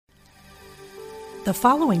The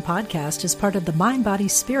following podcast is part of the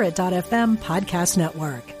MindBodySpirit.fm podcast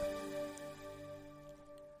network.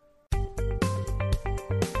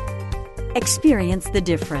 Experience the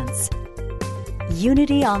difference.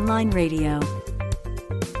 Unity Online Radio.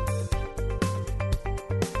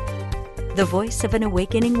 The voice of an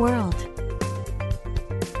awakening world.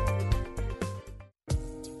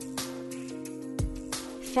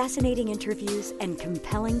 Fascinating interviews and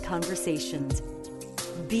compelling conversations.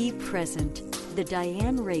 Be present. The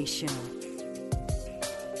Diane Ray Show.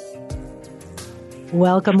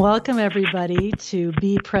 Welcome, everybody, to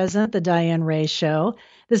Be Present, the Diane Ray Show.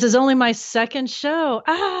 This is only my second show.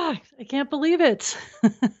 I can't believe it.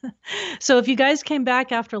 So if you guys came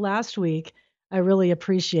back after last week, I really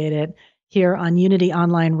appreciate it. Here on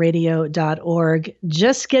unityonlineradio.org,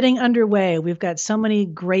 just getting underway. We've got so many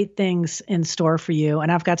great things in store for you,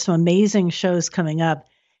 and I've got some amazing shows coming up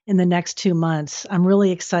in the next 2 months. I'm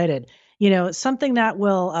really excited. You know, something that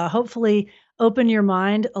will hopefully open your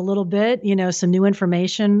mind a little bit, you know, some new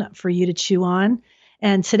information for you to chew on.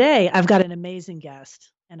 And today I've got an amazing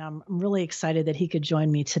guest, and I'm really excited that he could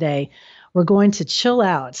join me today. We're going to chill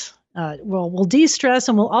out. We'll de-stress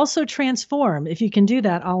and we'll also transform, if you can do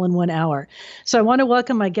that all in 1 hour. So I want to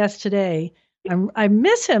welcome my guest today. I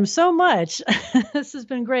miss him so much. This has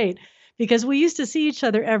been great because we used to see each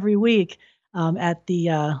other every week at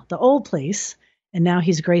the old place. And now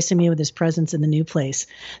he's gracing me with his presence in the new place.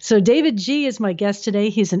 So David G. is my guest today.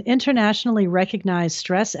 He's an internationally recognized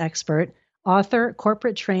stress expert, author,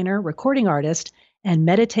 corporate trainer, recording artist, and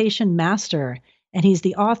meditation master. And he's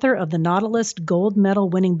the author of the Nautilus Gold Medal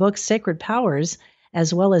winning book, Sacred Powers,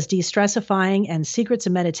 as well as De-Stressifying and Secrets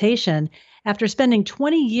of Meditation. After spending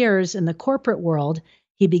 20 years in the corporate world,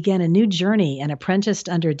 he began a new journey and apprenticed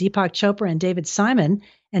under Deepak Chopra and David Simon,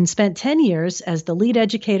 and spent 10 years as the lead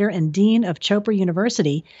educator and dean of Chopra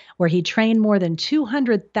University, where he trained more than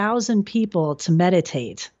 200,000 people to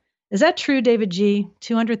meditate. Is that true, David G?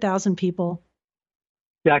 200,000 people?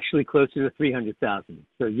 It's actually closer to 300,000.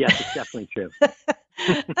 So yes, it's definitely true.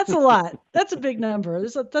 That's a lot. That's a big number.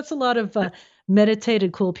 That's a lot of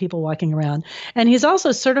meditated, cool people walking around. And he's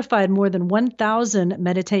also certified more than 1,000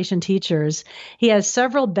 meditation teachers. He has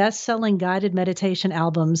several best-selling guided meditation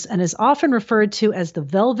albums and is often referred to as the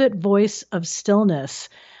velvet voice of stillness.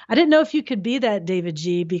 I didn't know if you could be that, David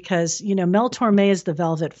G, because, you know, Mel Torme is the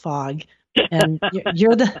velvet fog, and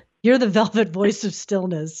you're the velvet voice of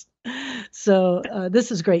stillness. So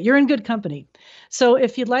this is great. You're in good company. So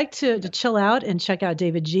if you'd like to chill out and check out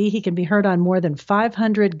David G, he can be heard on more than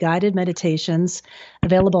 500 guided meditations,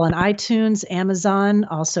 available on iTunes, Amazon,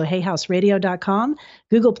 also HeyHouseRadio.com,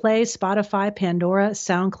 Google Play, Spotify, Pandora,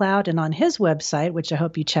 SoundCloud, and on his website, which I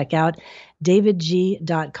hope you check out,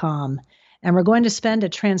 davidg.com. And we're going to spend a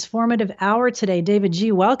transformative hour today. David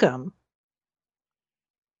G, welcome.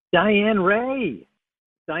 Diane Ray,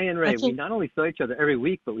 we not only saw each other every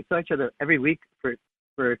week, but we saw each other every week for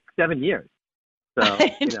 7 years. So,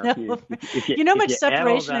 you know, much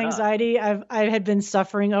separation anxiety I had been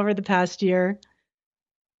suffering over the past year.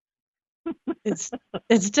 It's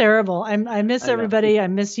terrible. I miss everybody. I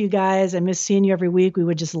miss you guys. I miss seeing you every week. We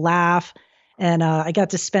would just laugh. And I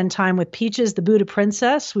got to spend time with Peaches, the Buddha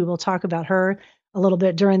princess. We will talk about her a little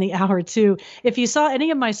bit during the hour too. If you saw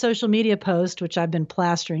any of my social media posts, which I've been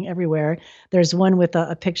plastering everywhere, there's one with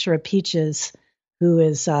a picture of Peaches, who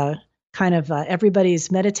is kind of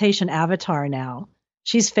everybody's meditation avatar now.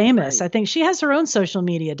 She's famous. Right. I think she has her own social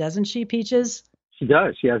media, doesn't she, Peaches? She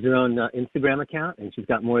does. She has her own Instagram account, and she's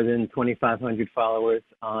got more than 2,500 followers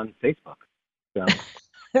on Facebook. So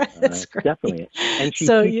that's great. Definitely. And she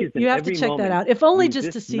so you have to check that out, if only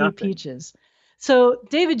just to see nothing. Peaches. So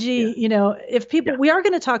David G, you know, if people, we are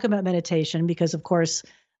going to talk about meditation because, of course,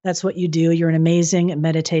 that's what you do. You're an amazing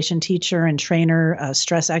meditation teacher and trainer,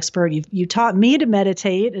 stress expert. You taught me to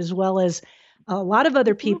meditate, as well as a lot of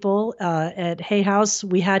other people at Hay House.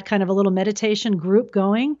 We had kind of a little meditation group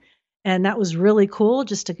going, and that was really cool.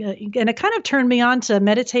 And it kind of turned me on to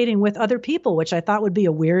meditating with other people, which I thought would be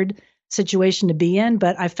a weird situation to be in,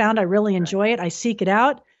 but I found I really enjoy it. I seek it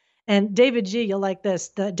out. And David G, you'll like this.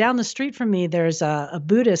 Down the street from me, there's a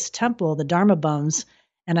Buddhist temple, the Dharma Bums,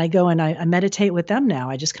 and I go and I meditate with them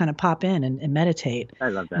now. I just kind of pop in and meditate. I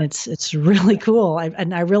love that. And it's really cool.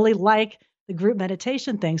 I really like the group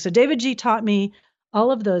meditation thing. So David G taught me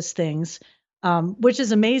all of those things, which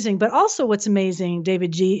is amazing. But also what's amazing,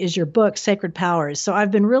 David G, is your book, Sacred Powers. So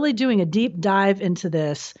I've been really doing a deep dive into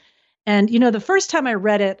this. And, you know, the first time I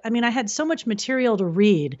read it, I mean, I had so much material to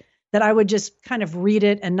read that I would just kind of read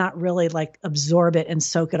it and not really like absorb it and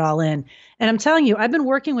soak it all in. And I'm telling you, I've been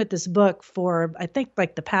working with this book for, I think,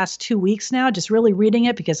 like the past 2 weeks now, just really reading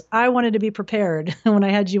it because I wanted to be prepared when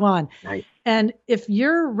I had you on. Nice. And if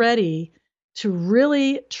you're ready to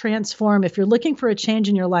really transform, if you're looking for a change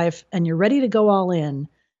in your life and you're ready to go all in,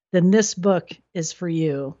 then this book is for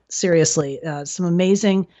you. Seriously, some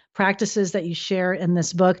amazing practices that you share in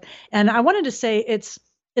this book. And I wanted to say it's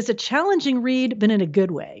a challenging read, but in a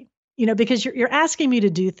good way, because you're asking me to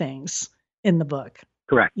do things in the book.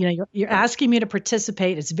 Correct. You're asking me to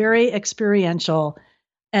participate. It's very experiential.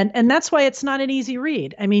 And that's why it's not an easy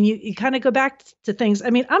read. I mean, you kind of go back to things. I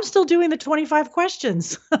mean, I'm still doing the 25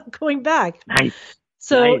 questions going back. Nice.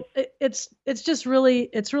 So nice. It's just really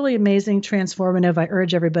amazing, transformative. I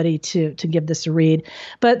urge everybody to give this a read.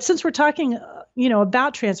 But since we're talking,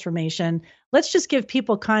 about transformation, let's just give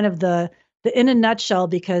people kind of the in a nutshell,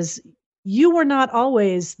 because you were not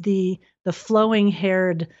always the flowing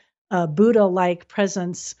haired Buddha-like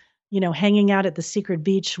presence, hanging out at the secret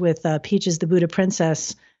beach with Peaches, the Buddha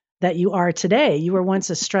princess, that you are today. You were once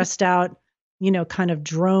a stressed out, kind of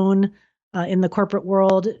drone in the corporate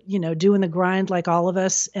world, doing the grind like all of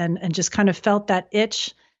us, and just kind of felt that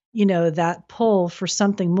itch, that pull for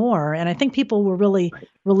something more. And I think people will really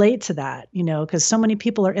relate to that, because so many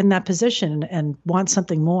people are in that position and want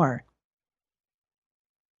something more.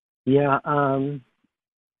 Yeah.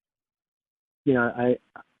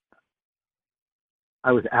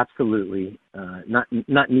 I was absolutely not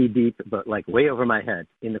knee deep, but like way over my head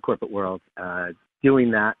in the corporate world,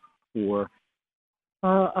 doing that for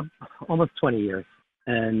almost 20 years.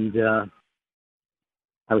 And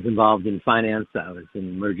I was involved in finance. I was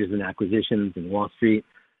in mergers and acquisitions in Wall Street,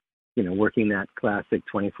 working that classic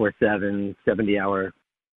 24/7, 70-hour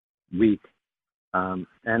week.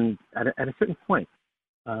 And at a certain point,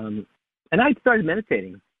 and I started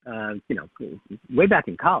meditating, way back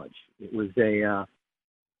in college. It was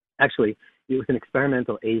actually, it was an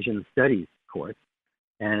experimental Asian studies course,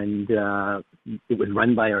 and it was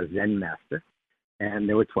run by our Zen master, and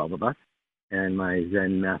there were 12 of us, and my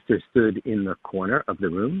Zen master stood in the corner of the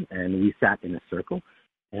room, and we sat in a circle,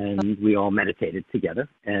 and we all meditated together,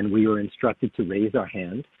 and we were instructed to raise our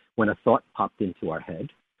hand when a thought popped into our head.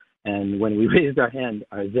 And when we raised our hand,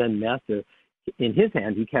 our Zen master, in his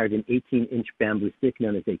hand, he carried an 18-inch bamboo stick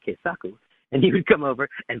known as a keisaku, and he would come over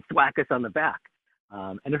and thwack us on the back.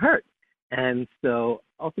 And it hurt. And so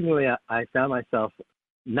ultimately, I found myself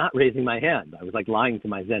not raising my hand. I was like lying to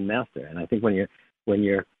my Zen master. And I think when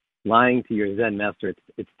you're lying to your Zen master,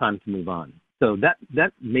 it's time to move on. So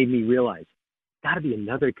that made me realize, got to be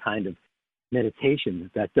another kind of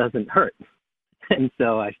meditation that doesn't hurt. And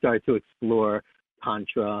so I started to explore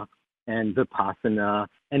Tantra and Vipassana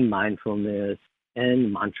and mindfulness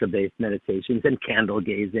and mantra-based meditations and candle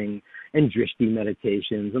gazing and drishti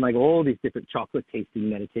meditations and like all these different chocolate tasting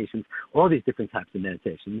meditations, all these different types of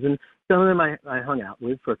meditations. And some of them I hung out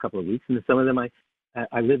with for a couple of weeks, and some of them I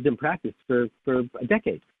lived and practiced for a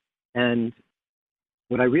decade. And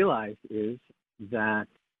what I realized is that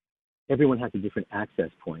everyone has a different access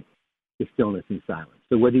point to stillness and silence.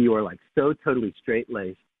 So whether you are like so totally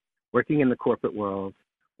straight-laced, working in the corporate world,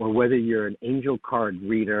 or whether you're an angel card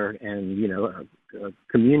reader and,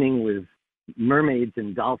 communing with mermaids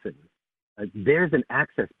and dolphins, there's an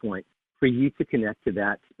access point for you to connect to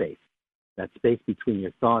that space between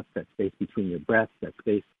your thoughts, that space between your breaths, that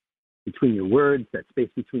space between your words, that space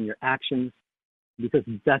between your actions, because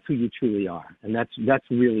that's who you truly are. And that's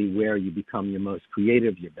really where you become your most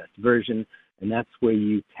creative, your best version, and that's where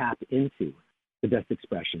you tap into the best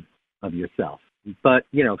expression of yourself. But,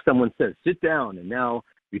 if someone says, sit down and now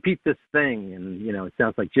repeat this thing, and, it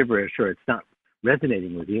sounds like gibberish or it's not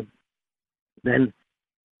resonating with you, then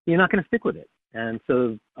you're not going to stick with it. And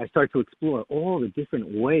so I started to explore all the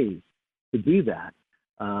different ways to do that.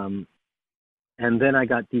 And then I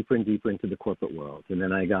got deeper and deeper into the corporate world. And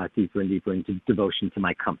then I got deeper and deeper into devotion to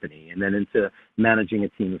my company, and then into managing a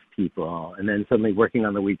team of people, and then suddenly working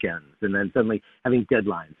on the weekends, and then suddenly having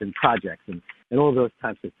deadlines and projects and all those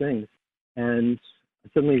types of things. And I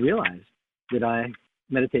suddenly realized that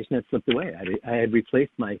meditation had slipped away. I had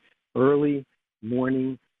replaced my early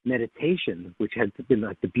morning meditation, which had been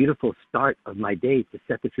like the beautiful start of my day to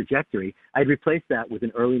set the trajectory. I'd replaced that with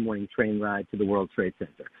an early morning train ride to the World Trade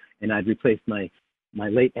Center. And I'd replaced my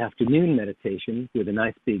late afternoon meditation with a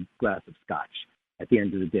nice big glass of scotch at the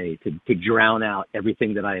end of the day to drown out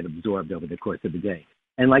everything that I had absorbed over the course of the day.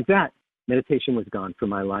 And like that, meditation was gone from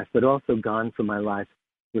my life, but also gone from my life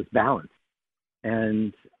was balance.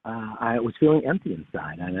 And I was feeling empty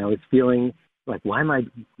inside, and I was feeling like, what am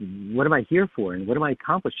I here for, and what am I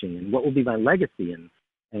accomplishing, and what will be my legacy, and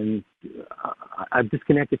And I've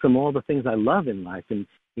disconnected from all the things I love in life in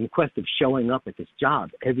quest of showing up at this job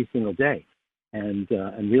every single day. And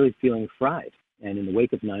I'm really feeling fried. And in the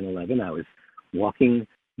wake of 9/11, I was walking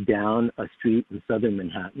down a street in southern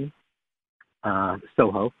Manhattan,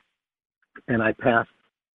 Soho, and I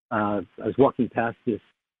was walking past this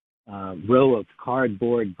row of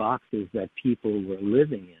cardboard boxes that people were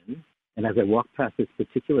living in. And as I walked past this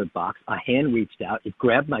particular box, a hand reached out, it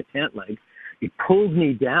grabbed my pant leg, it pulled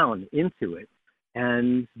me down into it,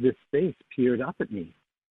 and this face peered up at me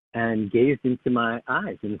and gazed into my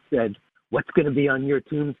eyes and said, "What's going to be on your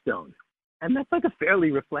tombstone?" And that's like a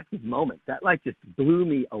fairly reflective moment. That like just blew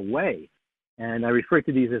me away. And I refer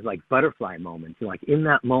to these as like butterfly moments. And like in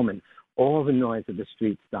that moment, all the noise of the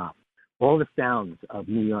street stopped. All the sounds of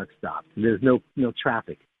New York stopped. There's no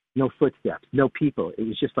traffic, no footsteps, no people. It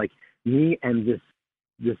was just like me and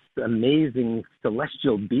this amazing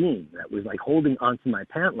celestial being that was like holding onto my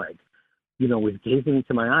pant leg, was gazing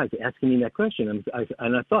into my eyes, asking me that question.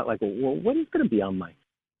 And I thought like, well, what is going to be on my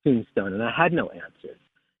tombstone? And I had no answers.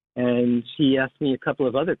 And she asked me a couple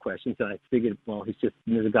of other questions, and I figured, well,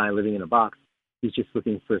 there's a guy living in a box. He's just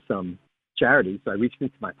looking for some charity. So I reached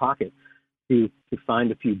into my pocket to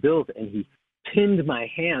find a few bills, and he pinned my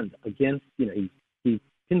hand against, he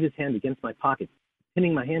pinned his hand against my pocket,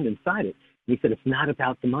 pinning my hand inside it. And he said, "It's not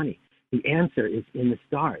about the money. The answer is in the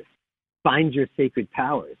stars. Find your sacred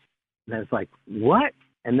powers." And I was like, what?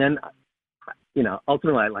 And then,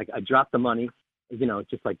 ultimately, I dropped the money,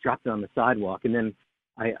 just like dropped it on the sidewalk. And then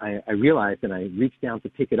I realized, and I reached down to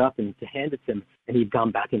pick it up and to hand it to him, and he'd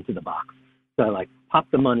gone back into the box. So I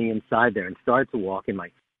popped the money inside there and started to walk, and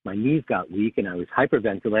my knees got weak, and I was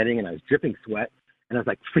hyperventilating, and I was dripping sweat, and I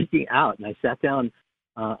was freaking out. And I sat down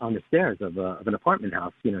on the stairs of an apartment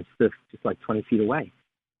house, just like 20 feet away.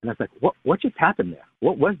 And I was like, what just happened there?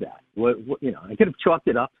 What was that? I could have chalked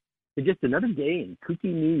it up to just another day in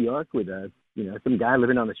kooky New York with some guy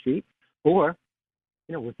living on the street, or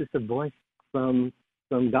was this a voice from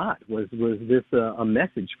God? Was this a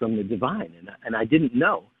message from the divine? And I didn't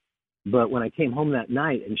know. But when I came home that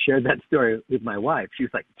night and shared that story with my wife, she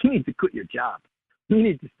was like, "You need to quit your job. You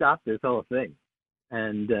need to stop this whole thing."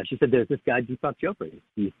 And she said, "There's this guy, Deepak Chopra.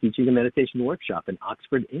 He's teaching a meditation workshop in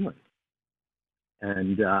Oxford, England."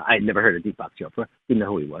 And I had never heard of Deepak Chopra, didn't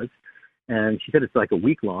know who he was. And she said, "It's like a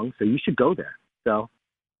week long, so you should go there." So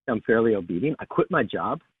I'm fairly obedient. I quit my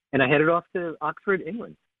job, and I headed off to Oxford,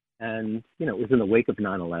 England. And, it was in the wake of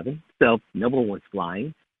 9/11, so no one was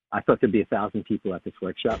flying. I thought there'd be 1,000 people at this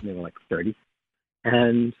workshop, and there were 30.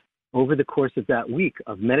 And over the course of that week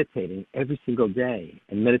of meditating every single day,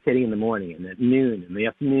 and meditating in the morning and at noon and the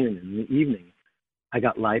afternoon and the evening, I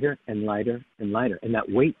got lighter and lighter and lighter. And that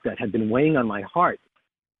weight that had been weighing on my heart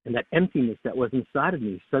and that emptiness that was inside of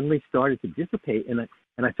me suddenly started to dissipate, and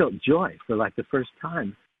I felt joy for the first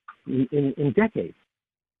time in decades.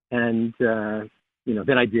 And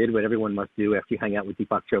then I did what everyone must do after you hang out with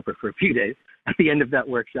Deepak Chopra for a few days. At the end of that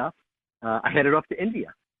workshop, I headed off to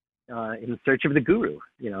India in search of the guru,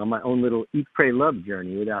 on my own little eat, pray, love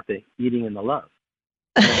journey without the eating and the love.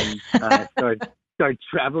 And I started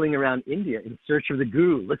traveling around India in search of the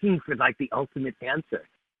guru, looking for the ultimate answer.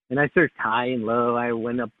 And I searched high and low. I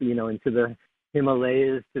went up, into the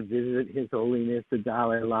Himalayas to visit His Holiness the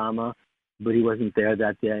Dalai Lama, but he wasn't there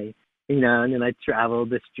that day. And then I traveled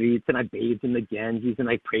the streets, and I bathed in the Ganges, and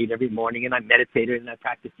I prayed every morning, and I meditated, and I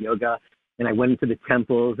practiced yoga, and I went into the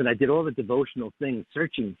temples, and I did all the devotional things,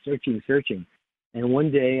 searching. And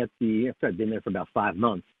one day after I'd been there for about 5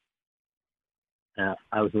 months,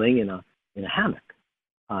 I was laying in a hammock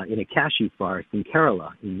in a cashew forest in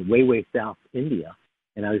Kerala, in way south India,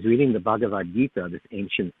 and I was reading the Bhagavad Gita, this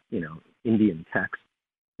ancient, Indian text,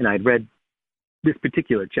 and I'd read this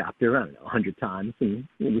particular chapter, 100 times, and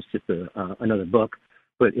it was just another book.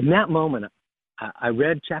 But in that moment, I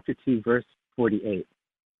read chapter 2, verse 48,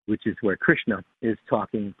 which is where Krishna is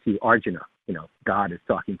talking to Arjuna. God is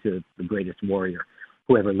talking to the greatest warrior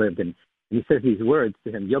who ever lived. And he says these words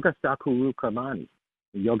to him, Yogastha kuru karmani.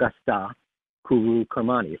 Yogastha kuru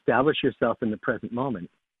karmani. Establish yourself in the present moment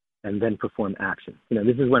and then perform action.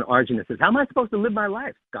 This is when Arjuna says, how am I supposed to live my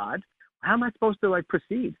life, God? How am I supposed to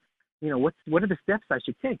proceed? What are the steps I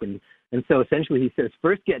should take? And so essentially he says,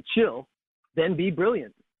 first get chill, then be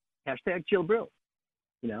brilliant. Hashtag chill brill.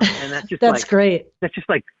 And that's just that's great. That's just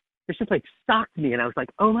shocked me. And I was like,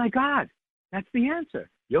 oh my God, that's the answer.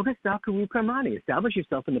 Yogastha kuru karmani. Establish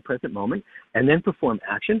yourself in the present moment and then perform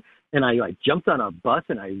action. And I jumped on a bus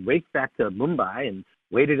and I raced back to Mumbai and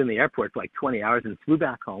waited in the airport for 20 hours and flew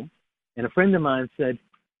back home. And a friend of mine said,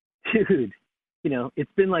 dude,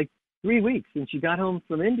 it's been 3 weeks since you got home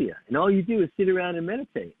from India, and all you do is sit around and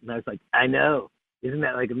meditate." And I was like, "I know. Isn't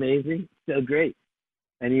that like amazing? So great."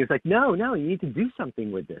 And he was like, "No, you need to do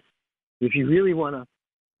something with this. If you really want to,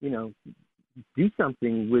 you know, do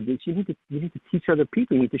something with this, you need to teach other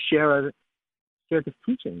people. You need to share this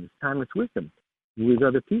teaching, this timeless wisdom with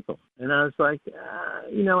other people." And I was like,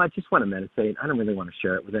 I just want to meditate. I don't really want to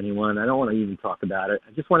share it with anyone. I don't want to even talk about it.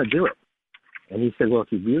 I just want to do it." And he said, "Well,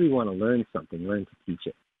 if you really want to learn something, learn to teach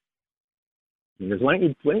it." He goes, why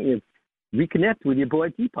don't you reconnect with your boy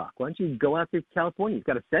Deepak? Why don't you go out to California? He's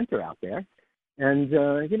got a center out there. And,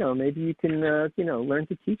 maybe you can, learn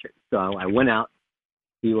to teach it. So I went out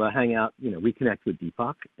to hang out, reconnect with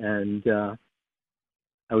Deepak. And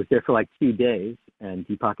I was there for like 2 days. And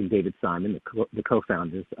Deepak and David Simon, the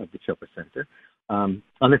co-founders of the Chopra Center, on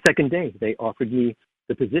the second day, they offered me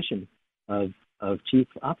the position of Chief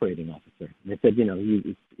Operating Officer. And they said,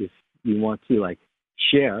 if you want to, like,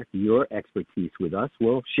 share your expertise with us,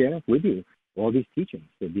 we'll share with you all these teachings.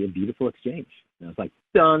 It'd be a beautiful exchange. And I was like,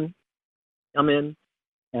 done. I'm in.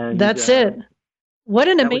 And that's it. What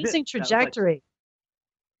an amazing trajectory.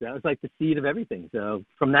 That was like the seed of everything. So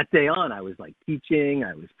from that day on, I was like teaching,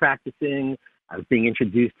 I was practicing, I was being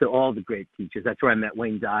introduced to all the great teachers. That's where I met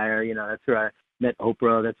Wayne Dyer, that's where I met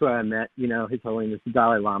Oprah, that's where I met, His Holiness the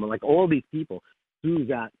Dalai Lama, like all these people through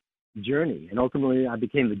that journey. And ultimately I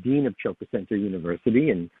became the Dean of Chopra Center University,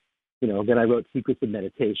 and then I wrote Secrets of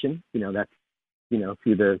Meditation, that's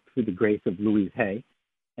through the grace of Louise Hay.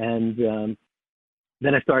 And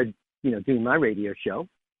then I started doing my radio show,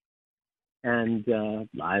 and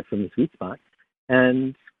live from the Sweet Spot.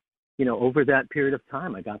 And over that period of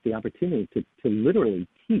time, I got the opportunity to literally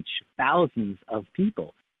teach thousands of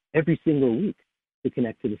people every single week to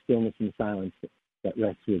connect to the stillness and silence that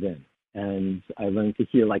rests within. And I learned to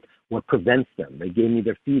hear like what prevents them. They gave me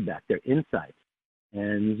their feedback, their insights.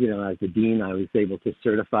 And, as the dean, I was able to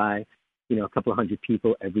certify, a couple of hundred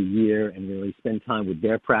people every year and really spend time with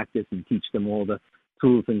their practice and teach them all the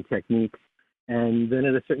tools and techniques. And then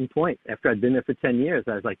at a certain point, after I'd been there for 10 years,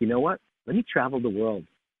 I was like, you know what? Let me travel the world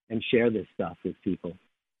and share this stuff with people,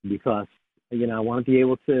 because, I want to be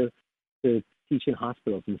able to teach in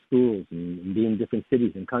hospitals and schools and be in different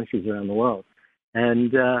cities and countries around the world.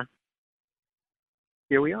 And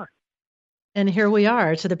here we are. And here we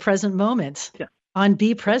are to the present moment on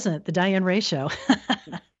Be Present, the Diane Ray Show.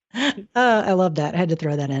 I love that. I had to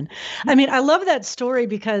throw that in. I mean, I love that story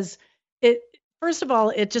because first of all,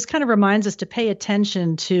 it just kind of reminds us to pay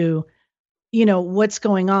attention to, what's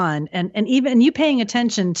going on. And even you paying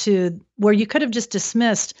attention to where you could have just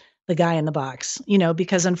dismissed the guy in the box,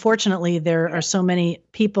 because unfortunately there are so many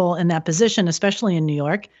people in that position, especially in New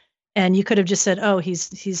York. And you could have just said, oh,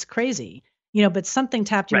 he's crazy, but something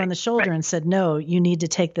tapped you on the shoulder and said, no, you need to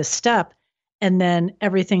take this step. And then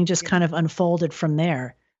everything just kind of unfolded from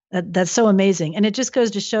there. That's so amazing. And it just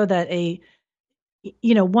goes to show that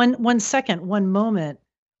one second, one moment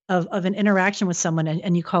of an interaction with someone,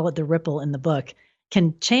 and you call it the ripple in the book,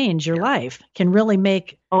 can change your life, can really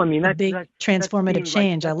make a big transformative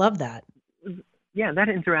change. I love that. Yeah, that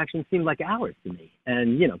interaction seemed like hours to me.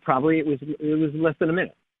 And, probably it was less than a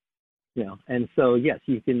minute. And so, yes,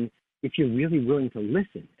 you can, if you're really willing to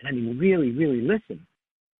listen, and I mean really, really listen,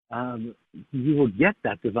 you will get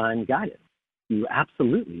that divine guidance. You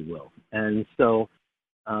absolutely will. And so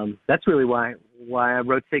that's really why I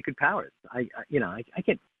wrote Sacred Powers. I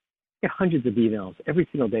get hundreds of emails every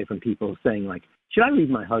single day from people saying, like, should I leave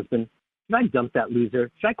my husband? Should I dump that loser?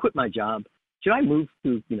 Should I quit my job? Should I move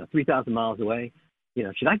to 3,000 miles away?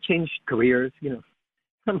 Should I change careers?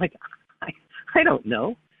 I'm like, I don't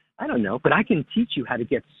know. But I can teach you how to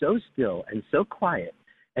get so still and so quiet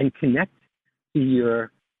and connect to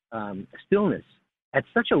your stillness at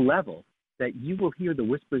such a level that you will hear the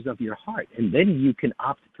whispers of your heart, and then you can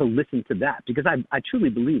opt to listen to that. Because I truly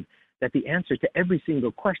believe that the answer to every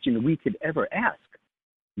single question we could ever ask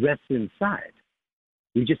rests inside.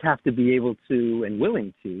 We just have to be able to and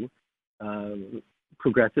willing to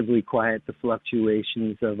progressively quiet the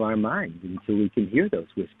fluctuations of our mind until we can hear those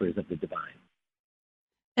whispers of the divine.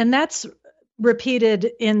 And that's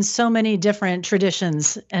repeated in so many different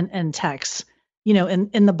traditions and texts.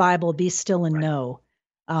 In the Bible, be still and know.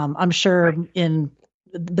 I'm sure in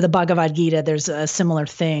the Bhagavad Gita, there's a similar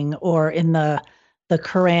thing, or in the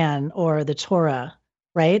Quran or the Torah,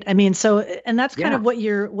 right? I mean, so, and that's kind of what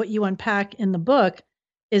you unpack in the book,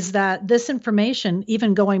 is that this information,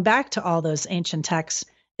 even going back to all those ancient texts,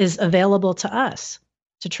 is available to us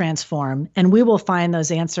to transform, and we will find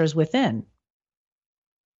those answers within.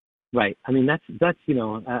 Right. I mean, that's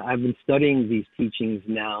I've been studying these teachings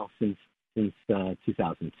now since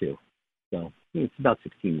 2002. So it's about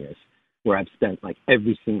 16 years. where I've spent like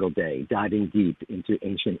every single day diving deep into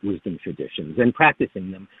ancient wisdom traditions and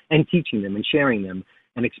practicing them and teaching them and sharing them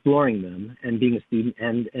and exploring them and being a student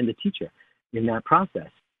and a teacher in that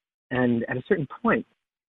process. And at a certain point,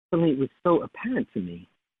 suddenly it was so apparent to me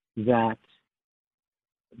that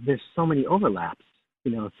there's so many overlaps,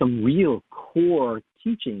 some real core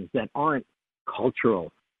teachings that aren't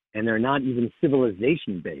cultural and they're not even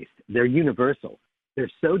civilization based. They're universal.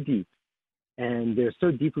 They're so deep and they're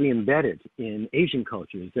so deeply embedded in Asian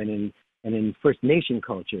cultures and in First Nation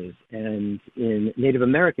cultures and in Native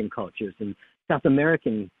American cultures and South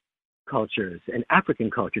American cultures and African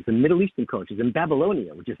cultures and Middle Eastern cultures and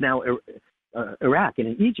Babylonia, which is now Iraq and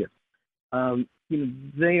in Egypt.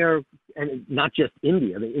 They are, and not just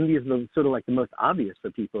India. India is sort of like the most obvious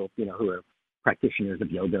for people, who are practitioners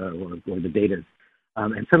of yoga or the Vedas.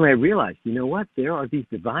 And suddenly I realized, what? There are these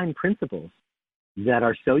divine principles that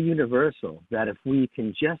are so universal that if we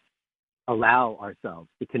can just allow ourselves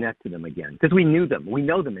to connect to them again, because we know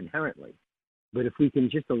them inherently, but if we can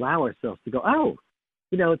just allow ourselves to go, oh,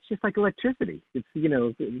 it's just like electricity. It's,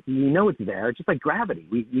 it's there, just like gravity.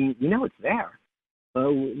 We know it's there.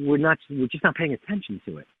 We're just not paying attention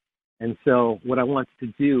to it. And so what I wanted to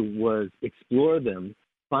do was explore them,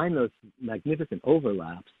 find those magnificent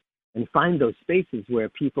overlaps, and find those spaces where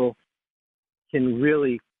people can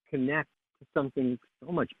really connect to something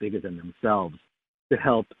so much bigger than themselves to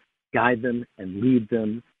help guide them and lead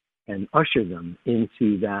them and usher them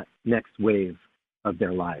into that next wave of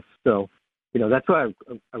their life. So, that's why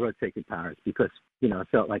I wrote Sacred Paris, because, I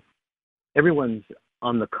felt like everyone's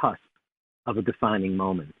on the cusp of a defining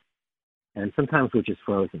moment. And sometimes we're just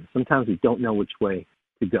frozen. Sometimes we don't know which way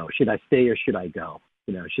to go. Should I stay or should I go?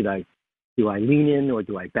 Do I lean in or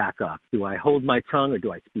do I back up? Do I hold my tongue or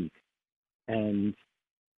do I speak? And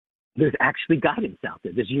there's actually guidance out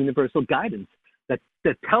there. There's universal guidance that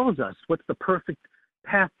tells us what's the perfect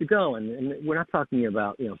path to go. And we're not talking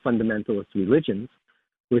about, fundamentalist religions.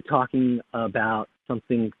 We're talking about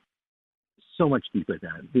something so much deeper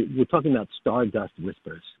than that. We're talking about stardust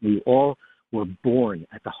whispers. We all were born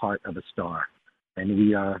at the heart of a star, and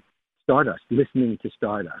we are stardust, listening to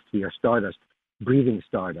stardust. We are stardust, breathing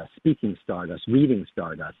stardust, speaking stardust, reading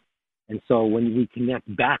stardust. And so when we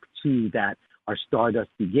connect back to that, our stardust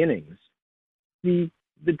beginnings, the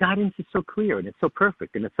guidance is so clear and it's so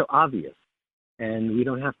perfect and it's so obvious. And we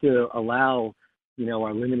don't have to allow,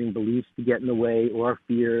 our limiting beliefs to get in the way, or our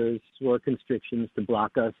fears or constrictions to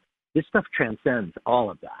block us. This stuff transcends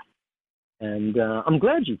all of that. And I'm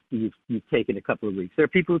glad you've taken a couple of weeks. There are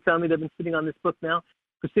people who tell me they've been sitting on this book now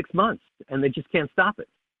for 6 months, and they just can't stop it.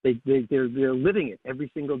 They're living it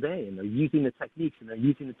every single day, and they're using the techniques, and they're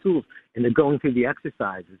using the tools, and they're going through the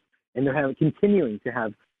exercises, and they're continuing to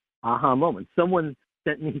have aha moments. Someone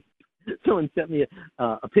sent me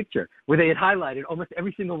a picture where they had highlighted almost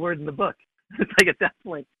every single word in the book. It's like, at that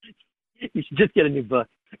point, you should just get a new book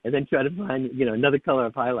and then try to find, another color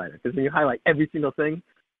of highlighter. Because when you highlight every single thing,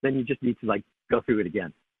 then you just need to go through it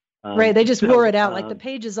again. Right. They just wore it out. Like the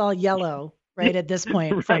page is all yellow, right, at this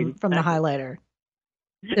point from the highlighter.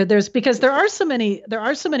 Because there are so many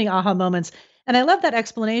aha moments. And I love that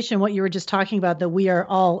explanation, what you were just talking about, that we are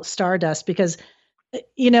all stardust, because,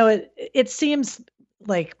 it seems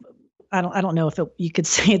like, I don't know if you could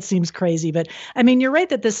say it seems crazy, but I mean, you're right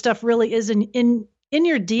that this stuff really is in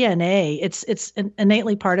your DNA. It's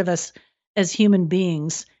innately part of us as human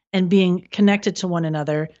beings, and being connected to one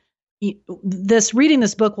another. Reading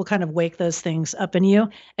this book will kind of wake those things up in you.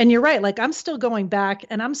 And you're right. Like, I'm still going back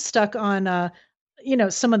and I'm stuck on,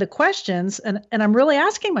 some of the questions, and I'm really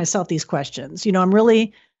asking myself these questions. I'm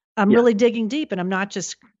really digging deep, and I'm not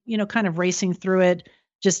just, kind of racing through it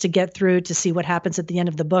just to get through to see what happens at the end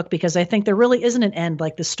of the book, because I think there really isn't an end.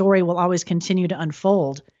 Like, the story will always continue to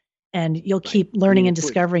unfold, and you'll keep learning and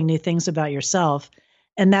discovering new things about yourself.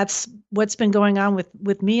 And that's what's been going on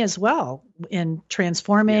with me as well, in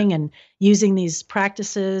transforming and using these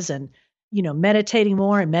practices, and, meditating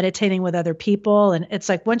more and meditating with other people. And it's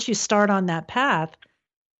like, once you start on that path,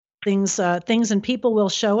 things and people will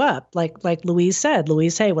show up. Like Louise said.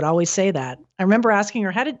 Louise Hay would always say that. I remember asking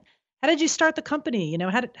her, how did you start the company?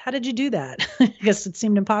 How did you do that? I guess it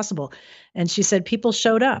seemed impossible. And she said, people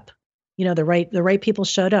showed up. The right people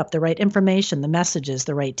showed up, the right information, the messages,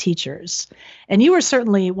 the right teachers. And you were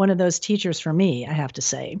certainly one of those teachers for me, I have to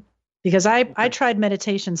say, because I tried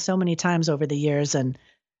meditation so many times over the years, and,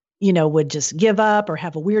 would just give up or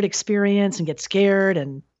have a weird experience and get scared.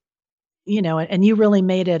 And, and you really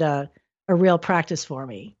made it a real practice for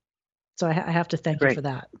me. So I have to thank you for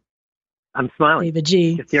that. I'm smiling. David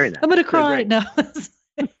G. Just hearing that. I'm going to cry. No.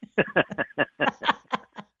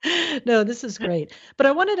 No, this is great. But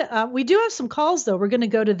I wanted to, we do have some calls though. We're going to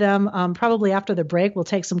go to them probably after the break. We'll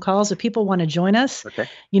take some calls if people want to join us. Okay.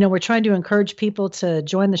 We're trying to encourage people to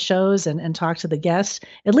join the shows and talk to the guests,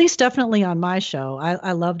 at least definitely on my show.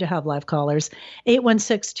 I love to have live callers.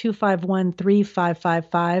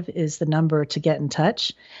 816-251-3555 is the number to get in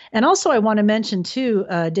touch. And also I want to mention too,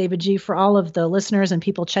 David G., for all of the listeners and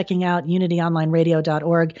people checking out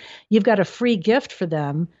unityonlineradio.org, you've got a free gift for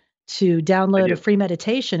them to download a free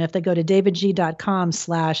meditation. If they go to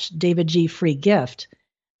davidg.com/DavidG free gift,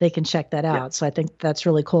 they can check that out. Yeah. So I think that's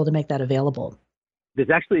really cool to make that available. There's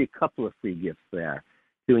actually a couple of free gifts there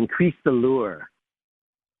to increase the lure.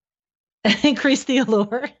 Increase the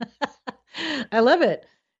allure. I love it.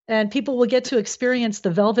 And people will get to experience the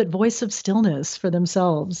velvet voice of stillness for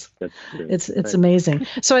themselves. That's true. It's right. Amazing.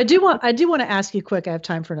 So I do want to ask you quick. I have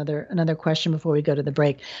time for another question before we go to the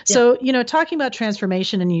break. Yeah. So, talking about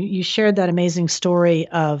transformation, and you shared that amazing story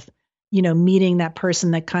of, meeting that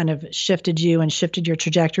person that kind of shifted you and shifted your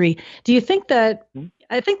trajectory. Do you think that,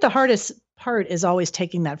 I think the hardest part is always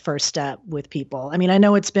taking that first step with people. I mean, I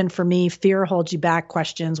know it's been for me, fear holds you back,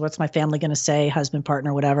 questions, what's my family going to say, husband,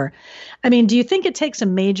 partner, whatever. I mean, do you think it takes a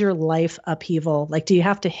major life upheaval? Like, do you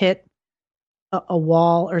have to hit a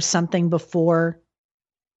wall or something before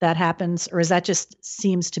that happens? Or is that just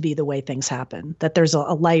seems to be the way things happen, that there's a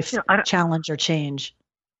life challenge or change?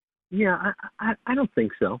 Yeah, I don't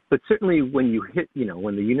think so. But certainly when you hit,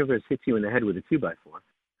 when the universe hits you in the head with a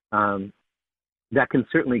 2x4, that can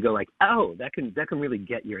certainly go like, oh, that can really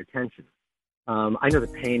get your attention. I know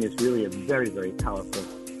that pain is really a very, very powerful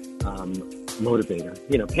motivator.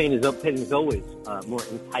 Pain is always more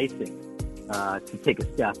enticing to take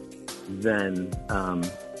a step than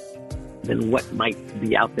what might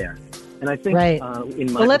be out there. And I think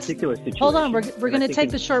in my particular situation... Hold on, we're going to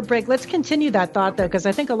take the short break. Let's continue that thought, though, because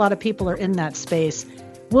I think a lot of people are in that space.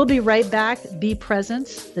 We'll be right back. Be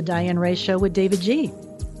Present, The Diane Ray Show with David G.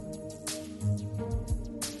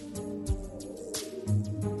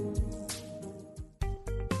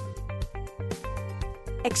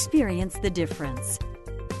 Experience the difference.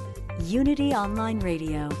 Unity Online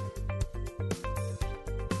Radio.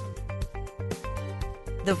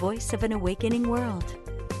 The voice of an awakening world.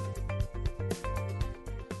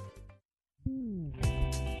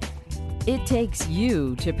 It takes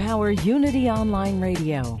you to power Unity Online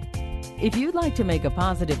Radio. If you'd like to make a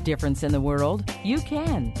positive difference in the world, you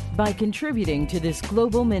can by contributing to this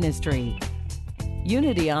global ministry.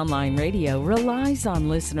 Unity Online Radio relies on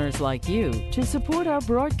listeners like you to support our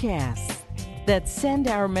broadcasts that send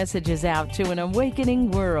our messages out to an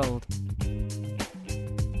awakening world.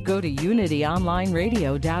 Go to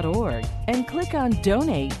unityonlineradio.org and click on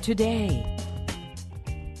Donate today.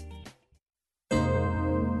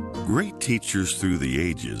 Great teachers through the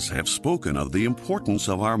ages have spoken of the importance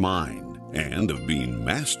of our mind and of being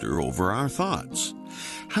master over our thoughts.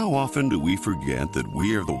 How often do we forget that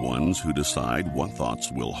we are the ones who decide what thoughts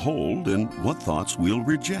we'll hold and what thoughts we'll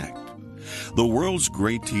reject? The world's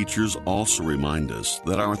great teachers also remind us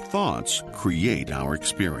that our thoughts create our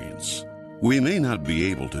experience. We may not be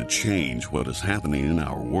able to change what is happening in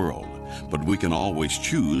our world, but we can always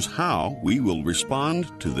choose how we will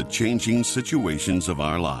respond to the changing situations of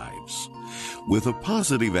our lives. With a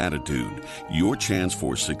positive attitude, your chance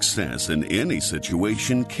for success in any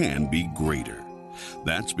situation can be greater.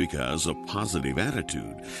 That's because a positive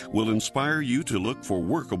attitude will inspire you to look for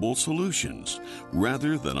workable solutions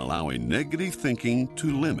rather than allowing negative thinking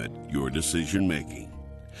to limit your decision making.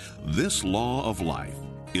 This law of life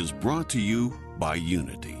is brought to you by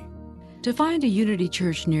Unity. To find a Unity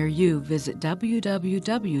Church near you, visit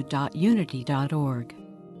www.unity.org.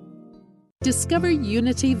 Discover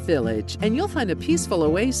Unity Village, and you'll find a peaceful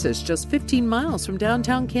oasis just 15 miles from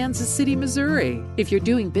downtown Kansas City, Missouri. If you're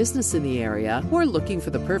doing business in the area or looking for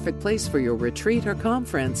the perfect place for your retreat or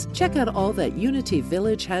conference, check out all that Unity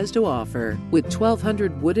Village has to offer. With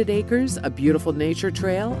 1,200 wooded acres, a beautiful nature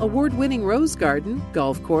trail, award-winning rose garden,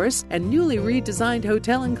 golf course, and newly redesigned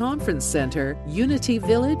hotel and conference center, Unity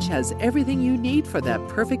Village has everything you need for that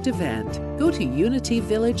perfect event. Go to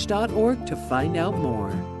unityvillage.org to find out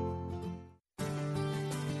more.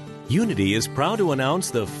 Unity is proud to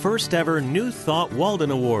announce the first ever New Thought Walden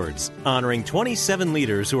Awards, honoring 27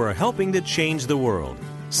 leaders who are helping to change the world.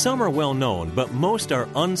 Some are well known, but most are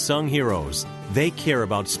unsung heroes. They care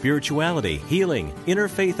about spirituality, healing,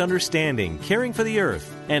 interfaith understanding, caring for the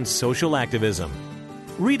earth, and social activism.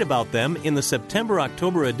 Read about them in the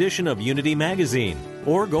September-October edition of Unity Magazine,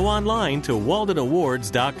 or go online to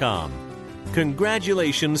WaldenAwards.com.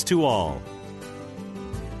 Congratulations to all.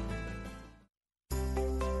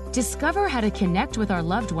 Discover how to connect with our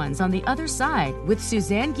loved ones on the other side with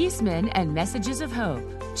Suzanne Giesemann and Messages of Hope.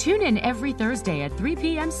 Tune in every Thursday at 3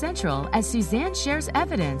 p.m. Central as Suzanne shares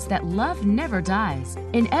evidence that love never dies.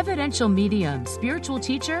 An evidential medium, spiritual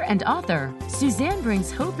teacher, and author, Suzanne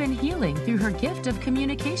brings hope and healing through her gift of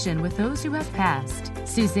communication with those who have passed.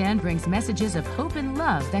 Suzanne brings messages of hope and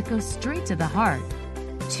love that go straight to the heart.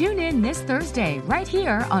 Tune in this Thursday right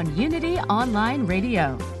here on Unity Online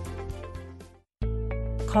Radio.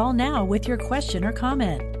 Call now with your question or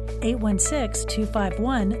comment.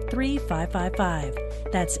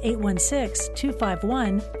 816-251-3555. That's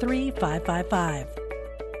 816-251-3555.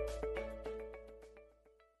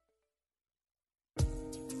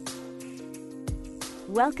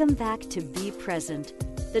 Welcome back to Be Present,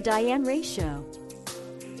 The Diane Ray Show.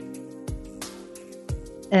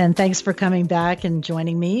 And thanks for coming back and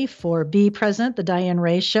joining me for Be Present, The Diane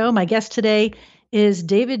Ray Show. My guest today is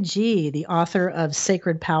David G., the author of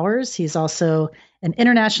Sacred Powers. He's also an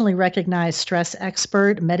internationally recognized stress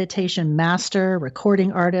expert, meditation master,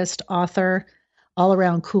 recording artist, author,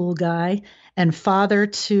 all-around cool guy, and father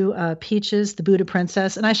to Peaches, the Buddha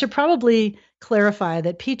Princess. And I should probably clarify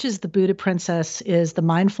that Peaches, the Buddha Princess, is the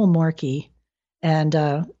mindful Morkie and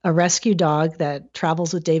a rescue dog that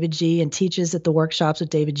travels with David G. and teaches at the workshops with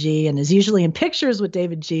David G. and is usually in pictures with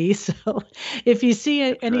David G. So if you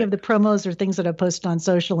see any of the promos or things that I posted on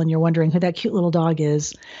social and you're wondering who that cute little dog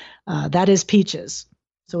is, that is Peaches.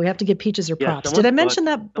 So we have to give Peaches her props. Did I mention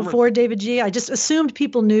that before, David G.? I just assumed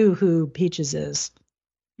people knew who Peaches is.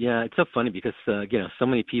 Yeah, it's so funny because, so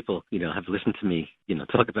many people, have listened to me,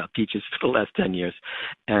 talk about Peaches for the last 10 years.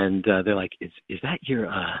 And they're like, is that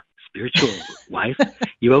your spiritual wife?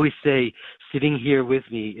 You always say, sitting here with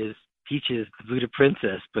me is Peaches, the Buddha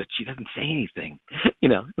Princess, but she doesn't say anything.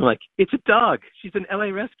 I'm like, it's a dog. She's an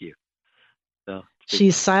LA rescue. So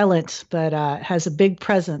she's silent, but has a big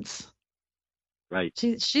presence. Right.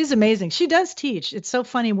 She's amazing. She does teach. It's so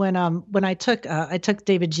funny when I took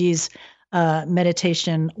David G's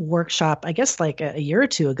meditation workshop, I guess like a year or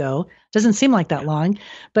two ago. Doesn't seem like that long,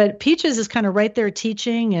 but Peaches is kind of right there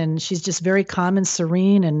teaching, and she's just very calm and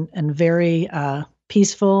serene and very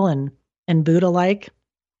peaceful and Buddha-like.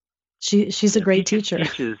 She's a great teacher.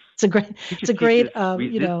 It's a great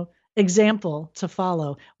example to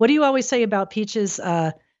follow. What do you always say about Peaches?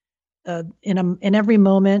 In every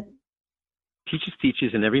moment. Peaches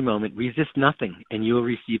teaches in every moment, resist nothing and you will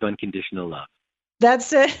receive unconditional love.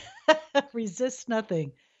 That's it. Resist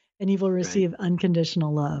nothing and you will receive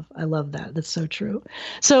unconditional love. I love that. That's so true.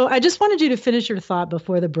 So I just wanted you to finish your thought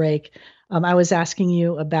before the break. I was asking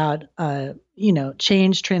you about,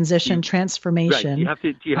 change, transition, transformation,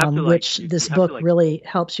 which this book really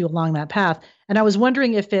helps you along that path. And I was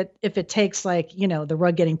wondering if it takes the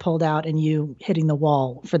rug getting pulled out and you hitting the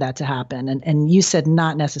wall for that to happen. And you said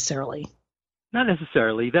not necessarily. Not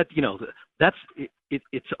necessarily. That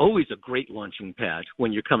it's always a great launching pad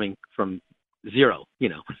when you're coming from zero.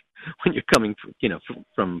 When you're coming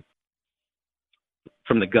from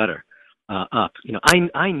the gutter up.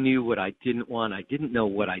 I knew what I didn't want. I didn't know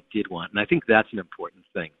what I did want, and I think that's an important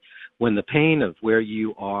thing. When the pain of where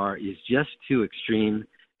you are is just too extreme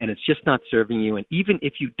and it's just not serving you, and even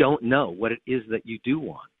if you don't know what it is that you do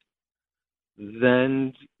want,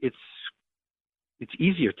 then it's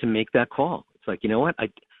easier to make that call. It's like, you know what,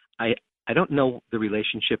 I don't know the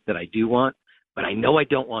relationship that I do want, but I know I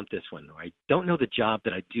don't want this one. Or I don't know the job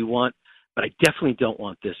that I do want, but I definitely don't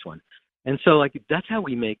want this one. And so that's how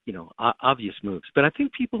we make, obvious moves. But I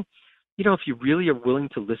think people, if you really are willing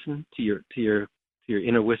to listen to your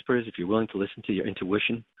inner whispers, if you're willing to listen to your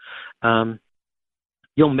intuition,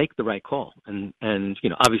 you'll make the right call. And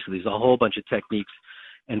obviously there's a whole bunch of techniques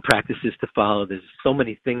and practices to follow. There's so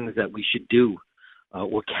many things that we should do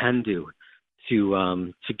or can do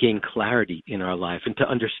to gain clarity in our life and to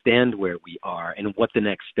understand where we are and what the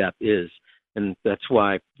next step is. And that's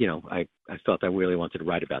why, I felt I really wanted to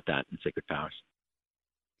write about that in Sacred Powers.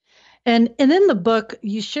 And in the book,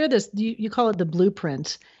 you share this, you call it the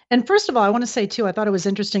blueprint. And first of all, I want to say too, I thought it was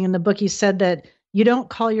interesting in the book, you said that you don't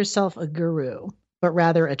call yourself a guru, but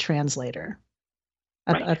rather a translator.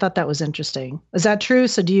 Right. I thought that was interesting. Is that true?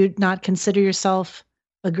 So do you not consider yourself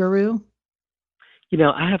a guru?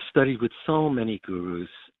 I have studied with so many gurus,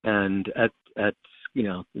 and at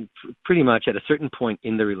pretty much at a certain point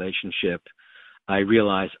in the relationship, I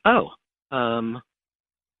realized,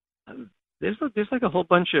 there's like a whole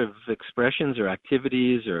bunch of expressions or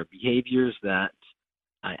activities or behaviors that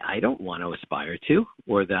I don't want to aspire to,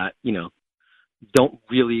 or that, don't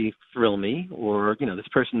really thrill me, or, this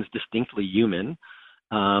person is distinctly human,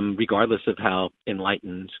 regardless of how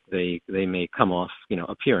enlightened they may come off,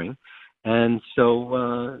 appearing. And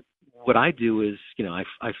so what I do is,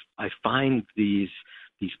 I find these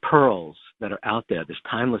pearls that are out there, this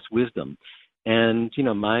timeless wisdom. And,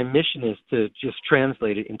 my mission is to just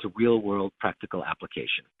translate it into real world practical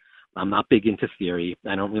application. I'm not big into theory.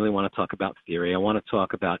 I don't really want to talk about theory. I want to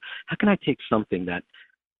talk about how can I take something that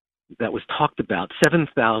was talked about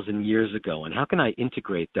 7,000 years ago, and how can I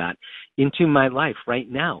integrate that into my life right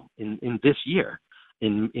now, in this year,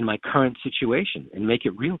 in my current situation, and make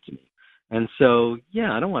it real to me. And so,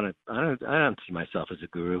 I don't see myself as a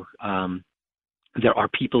guru. There are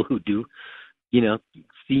people who do,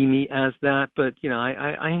 see me as that, but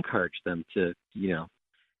I encourage them to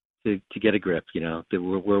get a grip.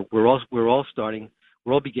 That we're all starting.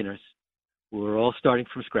 We're all beginners. We're all starting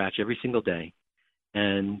from scratch every single day,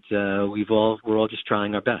 and we're all just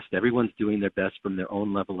trying our best. Everyone's doing their best from their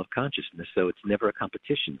own level of consciousness. So it's never a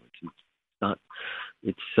competition. It's not.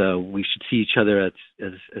 It's we should see each other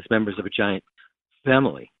as members of a giant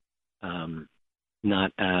family,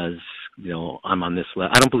 not as I'm on this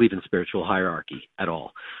level. I don't believe in spiritual hierarchy at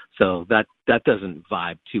all. So that doesn't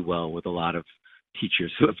vibe too well with a lot of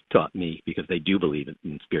teachers who have taught me, because they do believe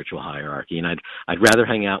in spiritual hierarchy. And I'd rather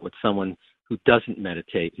hang out with someone who doesn't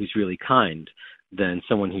meditate, who's really kind, than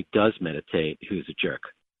someone who does meditate, who's a jerk.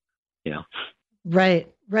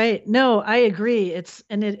 Right. No, I agree. It's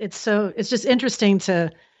just interesting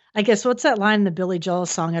to, I guess, what's that line in the Billy Joel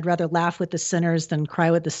song? I'd rather laugh with the sinners than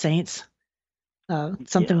cry with the saints.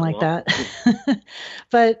 Something like that.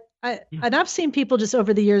 But and I've seen people just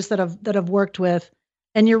over the years that have worked with,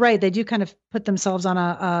 and you're right, they do kind of put themselves on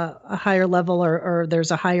a higher level, or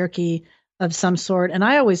there's a hierarchy of some sort. And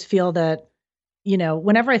I always feel that,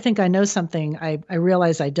 whenever I think I know something, I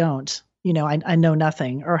realize I don't. I know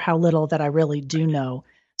nothing, or how little that I really do know.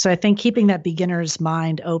 So I think keeping that beginner's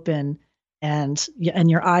mind open and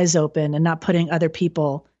your eyes open, and not putting other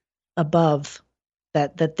people above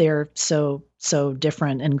that they're so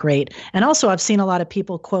different and great. And also, I've seen a lot of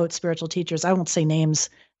people quote spiritual teachers, I won't say names,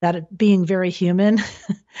 that being very human.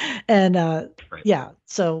 And right.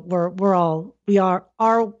 So we are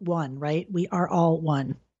one, right? We are all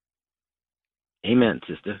one. Amen,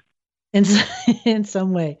 sister. In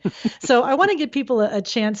some way. So I want to give people a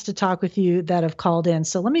chance to talk with you that have called in.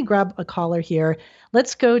 So let me grab a caller here.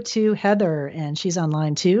 Let's go to Heather, and she's on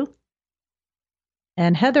line 2.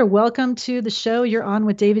 And Heather, welcome to the show. You're on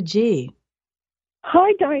with David G.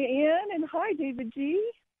 Hi, Diane, and hi, David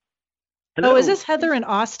G. Hello. Oh, is this Heather in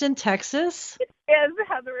Austin, Texas? It is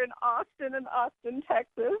Heather in Austin,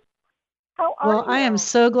 Texas. How are you? Well, I am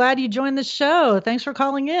so glad you joined the show. Thanks for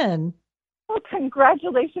calling in. Well,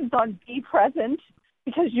 congratulations on Be Present,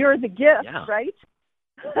 because you're the gift, right?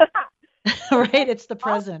 Right, it's the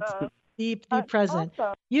present. Awesome. Be present.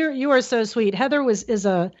 Awesome. You are so sweet. Heather is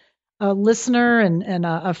a listener and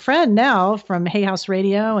a friend now from Hay House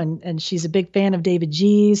Radio, and she's a big fan of David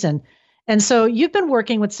G's, and so you've been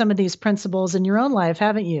working with some of these principles in your own life,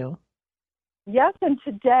 haven't you? Yes, and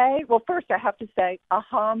today, well, first I have to say,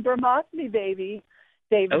 Aham Brahmasmi, baby,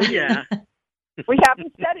 David. Oh yeah. We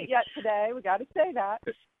haven't said it yet today. We got to say that.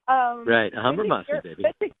 Right, Aham Brahmasmi, baby.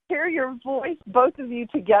 Good to hear your voice, both of you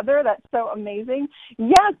together. That's so amazing.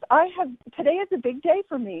 Yes, today is a big day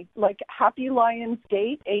for me. Like Happy Lions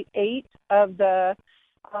Gate, 8/8 of the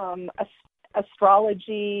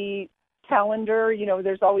astrology calendar.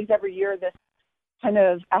 There's always every year this kind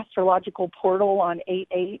of astrological portal on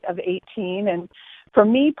 8/8 of 18. And for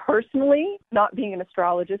me personally, not being an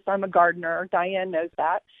astrologist, I'm a gardener. Diane knows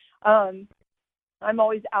that. I'm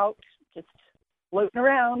always out just floating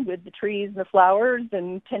around with the trees and the flowers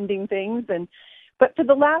and tending things. But for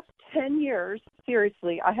the last 10 years,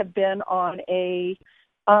 seriously, I have been on a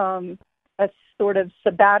sort of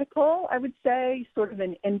sabbatical, I would say, sort of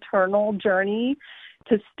an internal journey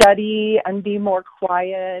to study and be more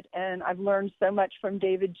quiet. And I've learned so much from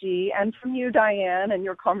David G. and from you, Diane, and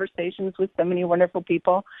your conversations with so many wonderful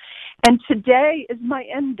people. And today is my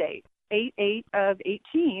end date. 8/8 of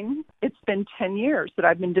 18, it's been 10 years that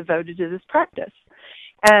I've been devoted to this practice.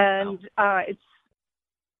 And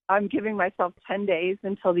I'm giving myself 10 days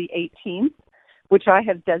until the 18th, which I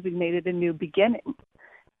have designated a new beginning.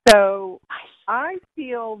 So I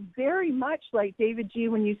feel very much like David G.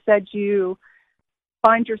 when you said you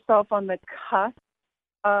find yourself on the cusp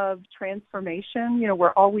of transformation. We're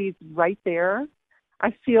always right there.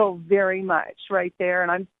 I feel very much right there,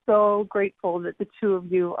 and I'm so grateful that the two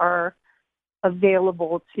of you are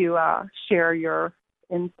available to share your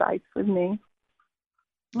insights with me.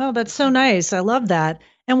 Oh, that's so nice. I love that.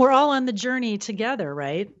 And we're all on the journey together,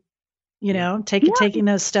 right? Taking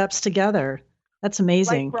those steps together. That's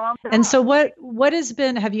amazing. Like and so what has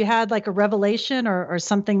been, have you had like a revelation or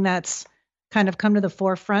something that's kind of come to the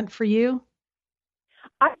forefront for you?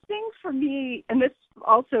 I think for me, and this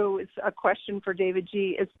also is a question for David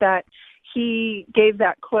G., is that he gave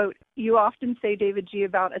that quote, you often say, David G.,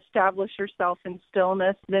 about establish yourself in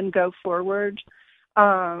stillness, then go forward,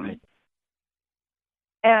 Right.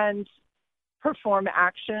 and perform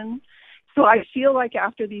action. So I feel like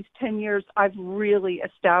after these 10 years, I've really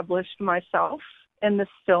established myself in the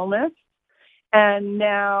stillness, and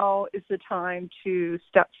now is the time to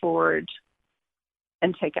step forward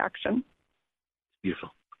and take action.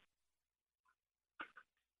 Beautiful.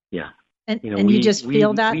 Yeah. And you just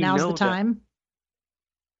feel that now's the time?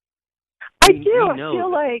 I do. I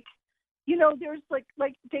feel like, there's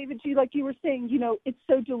like David G., like you were saying, it's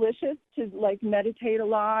so delicious to like meditate a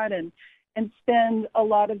lot and spend a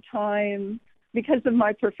lot of time, because of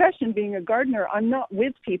my profession being a gardener, I'm not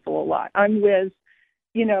with people a lot. I'm with,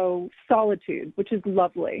 solitude, which is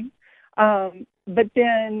lovely. But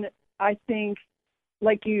then I think,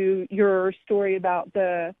 like your story about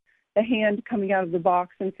the hand coming out of the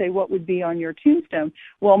box and say, what would be on your tombstone?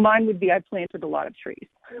 Well, mine would be, I planted a lot of trees,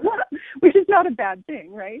 which is not a bad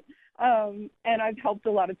thing, right? And I've helped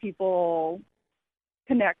a lot of people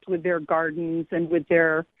connect with their gardens and with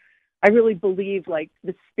I really believe like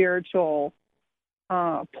the spiritual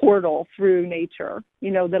portal through nature,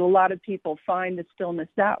 that a lot of people find the stillness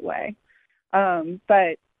that way.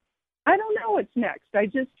 But I don't know what's next. I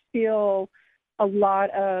just feel a lot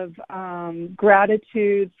of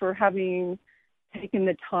gratitude for having taken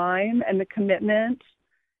the time and the commitment,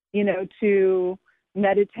 to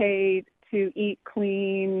meditate, to eat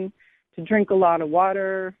clean, to drink a lot of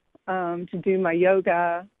water, to do my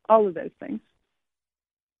yoga, all of those things.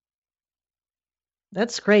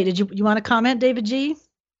 That's great. Did you want to comment, David G.?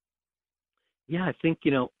 Yeah, I think,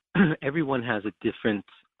 everyone has a different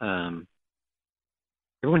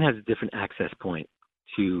access point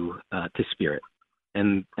to spirit.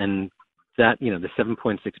 And that, the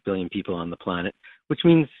 7.6 billion people on the planet, which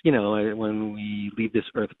means, when we leave this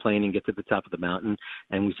earth plane and get to the top of the mountain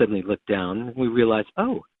and we suddenly look down, we realize,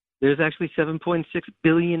 oh, there's actually 7.6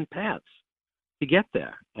 billion paths to get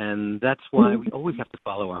there. And that's why we always have to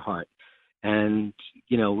follow our heart. And,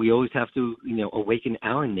 we always have to, awaken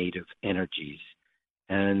our native energies.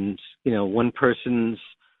 And, one person's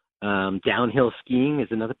downhill skiing is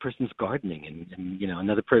another person's gardening, and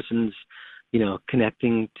another person's,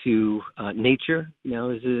 connecting to nature,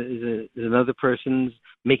 is another person's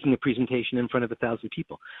making a presentation in front of 1,000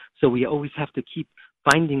 people. So we always have to keep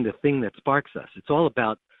finding the thing that sparks us. It's all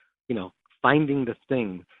about, finding the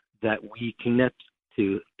thing that we connect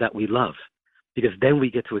to, that we love, because then we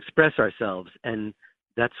get to express ourselves, and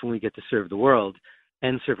that's when we get to serve the world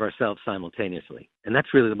and serve ourselves simultaneously. And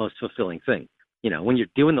that's really the most fulfilling thing. When you're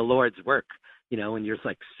doing the Lord's work, when you're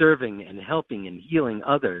like serving and helping and healing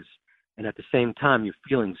others, and at the same time you're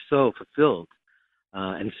feeling so fulfilled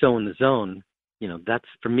and so in the zone, that's,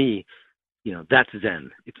 for me, that's Zen.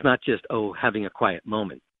 It's not just, having a quiet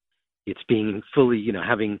moment. It's being fully,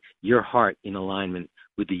 having your heart in alignment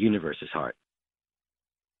with the universe's heart.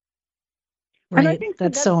 Right. And I think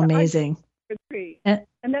that's so amazing. And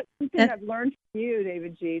that's something I've learned from you,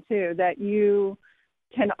 David G., too, that you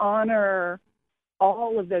can honor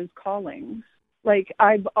all of those callings. Like,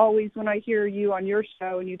 I've always, when I hear you on your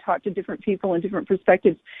show and you talk to different people and different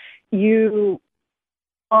perspectives, you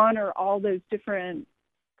honor all those different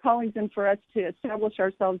callings, and for us to establish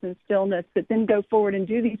ourselves in stillness, but then go forward and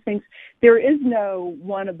do these things. There is no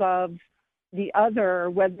one above the other,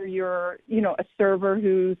 whether you're, a server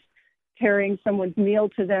who's carrying someone's meal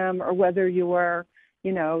to them, or whether you're,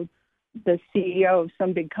 the CEO of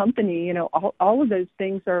some big company, all of those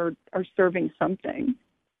things are serving something.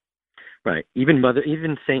 Right.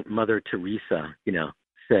 Even Saint Mother Teresa,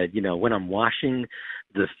 said, when I'm washing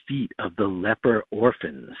the feet of the leper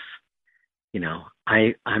orphans,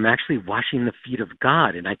 I'm actually washing the feet of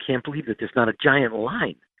God, and I can't believe that there's not a giant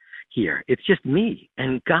line here. It's just me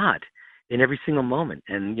and God in every single moment.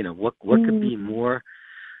 And, what could be more,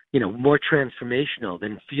 more transformational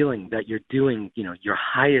than feeling that you're doing, your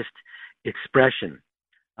highest expression.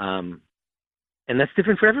 And that's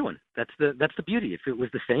different for everyone. That's the beauty. If it was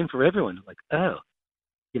the same for everyone, like, how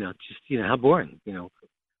boring,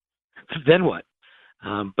 then what?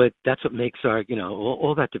 But that's what makes our,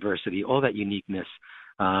 all that diversity, all that uniqueness,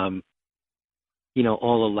 all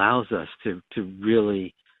allows us to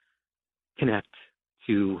really connect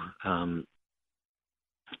to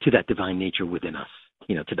that divine nature within us,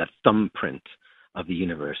 to that thumbprint of the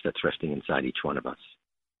universe that's resting inside each one of us.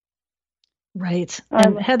 Right.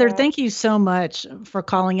 And Heather, thank you so much for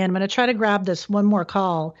calling in. I'm going to try to grab this one more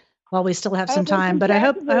call while we still have some time, but I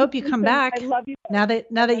hope you come back. I love you. Now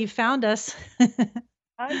that you found us.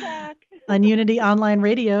 I'm back. On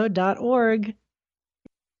unityonlineradio.org.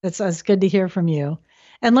 It's good to hear from you.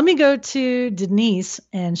 And let me go to Denise,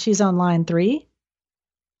 and she's on line 3.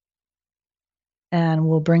 And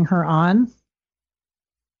we'll bring her on.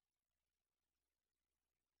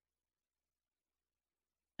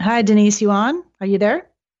 Hi, Denise, you on? Are you there?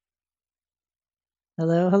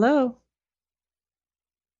 Hello, hello.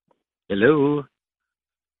 Hello.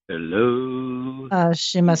 Hello.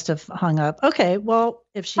 She must have hung up. Okay, well,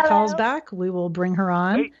 if she calls back, we will bring her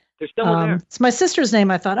on. Wait, there's someone there. It's my sister's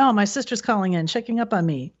name. I thought, oh, my sister's calling in, checking up on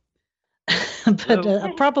me.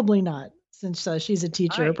 But probably not, since she's a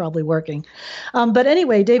teacher, probably working. But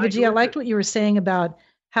anyway, David G., I liked what you were saying about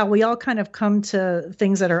how we all kind of come to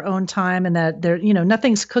things at our own time, and that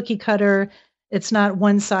nothing's cookie cutter. It's not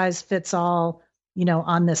one size fits all,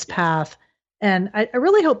 on this path. And I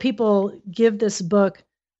really hope people give this book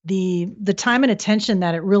the time and attention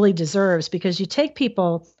that it really deserves, because you take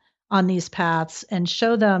people on these paths and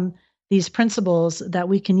show them these principles that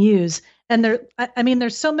we can use. And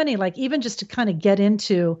there's so many, like even just to kind of get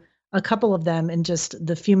into a couple of them in just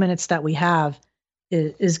the few minutes that we have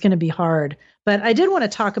is going to be hard. But I did want to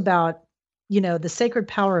talk about, the sacred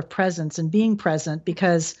power of presence and being present,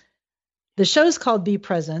 because the show's called Be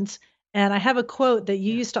Present. And I have a quote that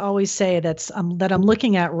you used to always say that I'm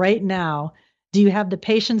looking at right now. Do you have the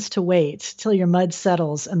patience to wait till your mud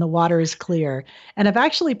settles and the water is clear? And I've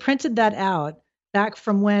actually printed that out back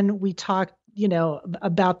from when we talked,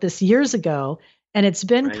 about this years ago. And it's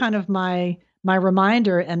been kind of my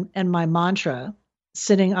reminder and my mantra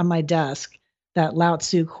sitting on my desk, that Lao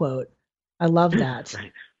Tzu quote. I love that.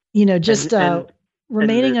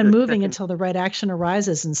 Remaining unmoving until the right action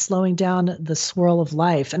arises and slowing down the swirl of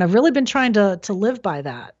life. And I've really been trying to live by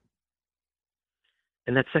that.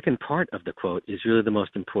 And that second part of the quote is really the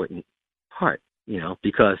most important part,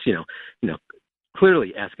 because,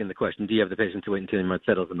 clearly asking the question, do you have the patience to wait until the mud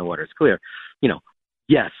settles and the water is clear?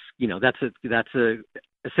 Yes, that's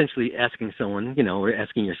essentially asking someone, or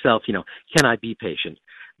asking yourself, can I be patient?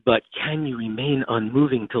 But can you remain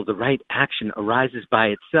unmoving till the right action arises by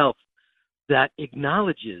itself that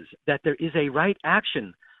acknowledges that there is a right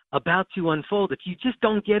action about to unfold if you just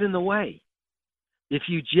don't get in the way? If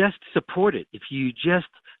you just support it, if you just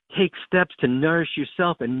take steps to nourish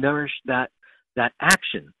yourself and nourish that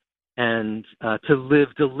action, and to live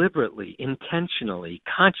deliberately, intentionally,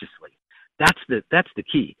 consciously, that's the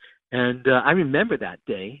key. And I remember that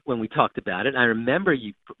day when we talked about it. I remember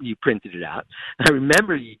you printed it out. I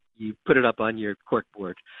remember you put it up on your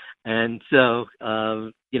corkboard, and so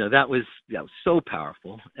that was so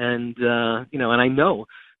powerful. And and I know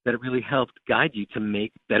that it really helped guide you to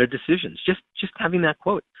make better decisions. Just having that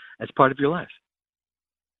quote as part of your life.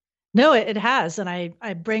 No, it has, and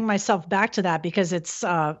I bring myself back to that because it's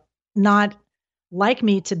not like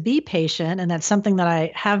me to be patient, and that's something that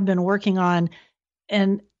I have been working on.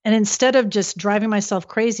 And instead of just driving myself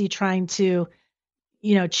crazy trying to,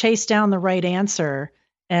 chase down the right answer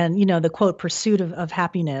and, the quote, pursuit of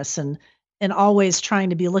happiness and always trying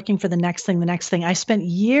to be looking for the next thing. I spent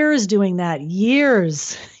years doing that,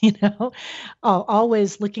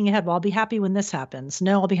 always looking ahead. Well, I'll be happy when this happens.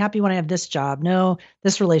 No, I'll be happy when I have this job. No,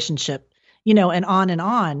 this relationship, and on and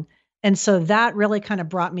on. And so that really kind of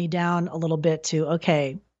brought me down a little bit to,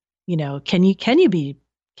 okay, can you be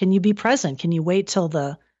present? Can you wait till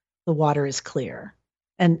the water is clear?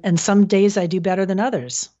 And some days I do better than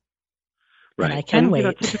others. Right. And I can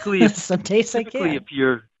wait. Typically, some days I can.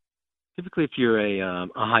 Typically, if you're a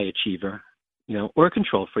high achiever, or a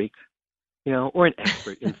control freak, or an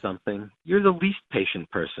expert in something, you're the least patient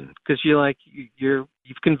person because you've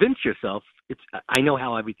convinced yourself I know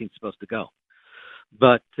how everything's supposed to go,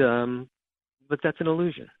 but that's an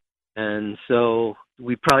illusion. And so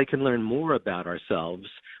we probably can learn more about ourselves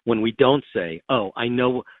when we don't say, "Oh, I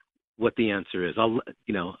know what the answer is."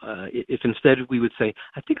 If instead we would say,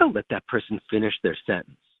 "I think I'll let that person finish their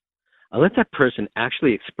sentence. I'll let that person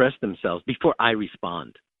actually express themselves before I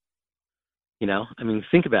respond."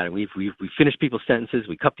 Think about it. We finish people's sentences.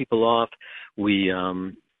 We cut people off. We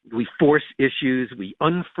force issues. We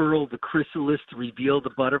unfurl the chrysalis to reveal the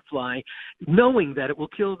butterfly, knowing that it will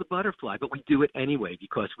kill the butterfly. But we do it anyway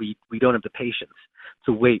because we don't have the patience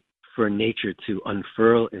to wait for nature to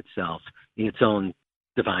unfurl itself in its own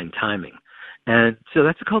divine timing. And so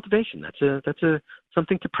that's a cultivation. That's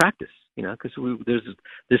something to practice. Because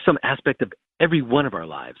there's some aspect of every one of our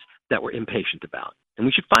lives that we're impatient about, and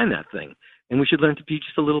we should find that thing, and we should learn to be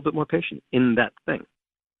just a little bit more patient in that thing.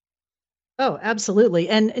 Oh, absolutely.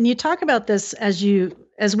 And you talk about this as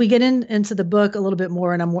we get into the book a little bit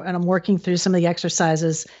more, and I'm working through some of the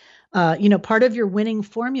exercises. Part of your winning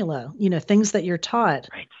formula, things that you're taught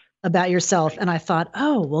Right. about yourself. Right. And I thought,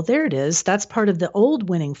 oh, well, there it is. That's part of the old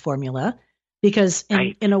winning formula, because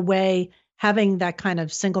Right. in a way, having that kind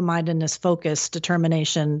of single-mindedness, focus,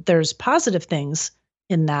 determination, there's positive things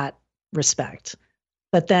in that respect.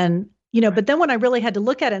 But then, but then when I really had to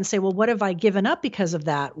look at it and say, well, what have I given up because of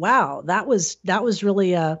that? Wow, that was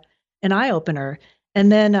really an eye opener.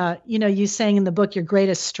 And then, you saying in the book, your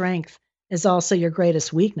greatest strength is also your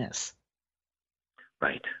greatest weakness.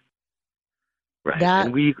 Right. Right. That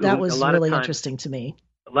And that a was lot of really times, interesting to me.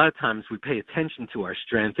 a lot of times we pay attention to our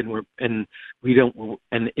strength, and we don't,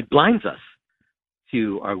 and it blinds us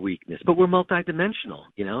to our weakness. But we're multidimensional,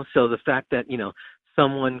 So the fact that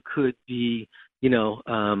someone could be,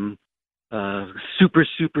 super,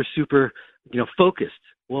 super, super, focused.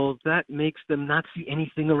 Well, that makes them not see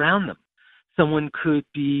anything around them. Someone could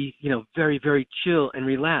be, very, very chill and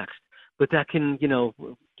relaxed, but that can,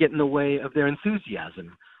 get in the way of their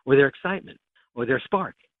enthusiasm or their excitement or their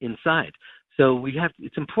spark inside. So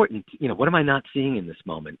it's important, what am I not seeing in this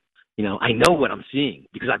moment? I know what I'm seeing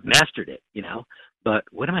because I've mastered it, but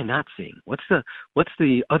what am I not seeing? What's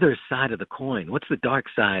the other side of the coin? What's the dark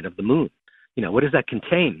side of the moon? What does that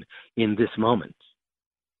contain in this moment?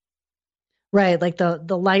 Right, like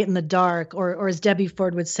the light and the dark, or as Debbie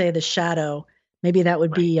Ford would say, the shadow. Maybe that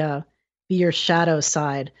would be your shadow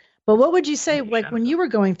side. But what would you say, like when you were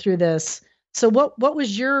going through this? So what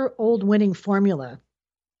was your old winning formula?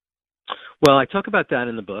 Well, I talk about that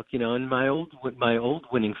in the book, and my old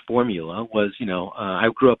winning formula was, I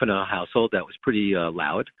grew up in a household that was pretty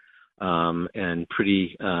loud, and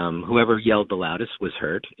pretty, whoever yelled the loudest was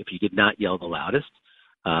heard. If you did not yell the loudest,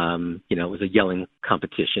 it was a yelling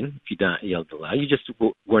competition. If you not yelled the loudest, you just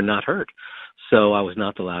were not heard. So I was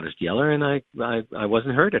not the loudest yeller, and I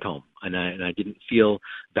wasn't heard at home, and I didn't feel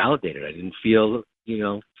validated. I didn't feel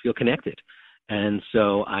connected, and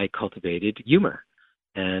so I cultivated humor.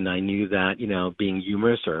 And I knew that, being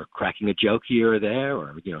humorous or cracking a joke here or there,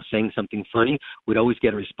 or, saying something funny would always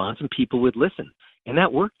get a response and people would listen. And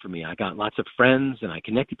that worked for me. I got lots of friends and I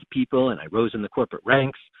connected to people and I rose in the corporate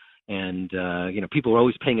ranks and, people were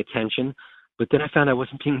always paying attention. But then I found I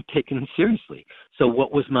wasn't being taken seriously. So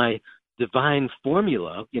what was my divine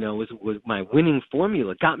formula, was my winning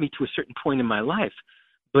formula, got me to a certain point in my life.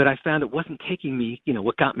 But I found it wasn't taking me,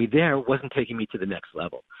 what got me there wasn't taking me to the next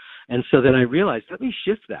level. And so then I realized, let me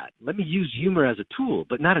shift that. Let me use humor as a tool,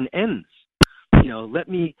 but not an ends. Let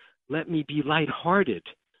me be lighthearted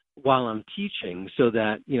while I'm teaching so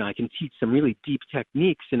that, I can teach some really deep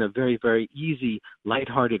techniques in a very, very easy,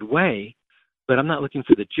 lighthearted way. But I'm not looking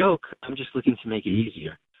for the joke. I'm just looking to make it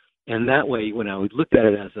easier. And that way, when I would look at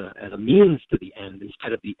it as a means to the end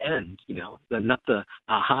instead of the end, not the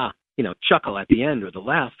aha, chuckle at the end or the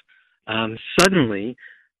laugh, suddenly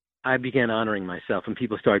I began honoring myself and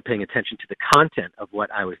people started paying attention to the content of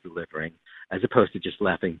what I was delivering as opposed to just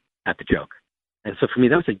laughing at the joke. And so for me,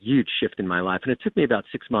 that was a huge shift in my life. And it took me about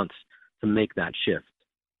 6 months to make that shift.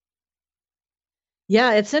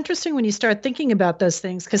 Yeah, it's interesting when you start thinking about those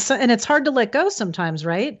things and it's hard to let go sometimes,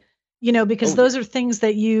 right? Because those are things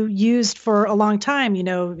that you used for a long time,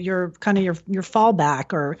 your kind of your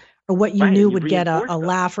fallback or what you knew would get a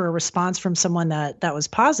laugh or a response from someone that was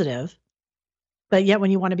positive. But yet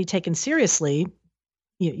when you want to be taken seriously,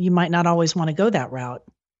 you might not always want to go that route.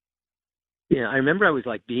 Yeah, I remember I was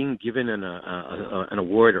like being given an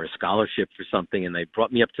award or a scholarship for something, and they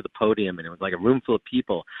brought me up to the podium, and it was like a room full of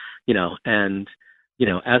people, and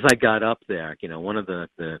as I got up there, one of the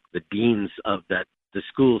deans of the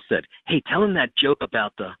school said, "Hey, tell him that joke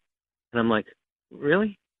about the," and I'm like,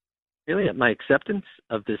 really, my acceptance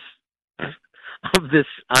of this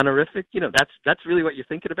honorific, that's really what you're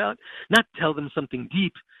thinking about? Not tell them something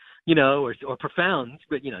deep, or profound,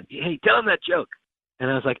 but hey, tell them that joke. And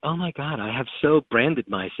I was like, oh my God, I have so branded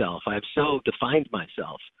myself. I have so defined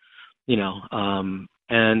myself, and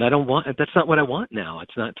that's not what I want now.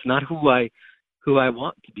 It's not who I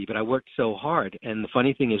want to be, but I worked so hard. And the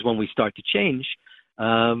funny thing is when we start to change,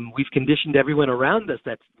 we've conditioned everyone around us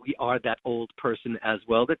that we are that old person as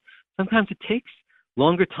well, that sometimes it takes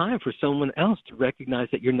longer time for someone else to recognize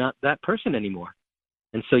that you're not that person anymore.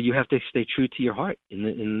 And so you have to stay true to your heart in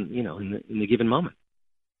the given moment.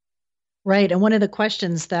 Right. And one of the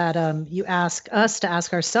questions that you ask us to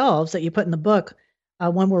ask ourselves that you put in the book,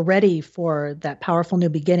 when we're ready for that powerful new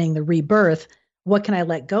beginning, the rebirth, what can I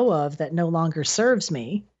let go of that no longer serves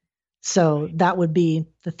me? So that would be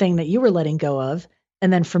the thing that you were letting go of.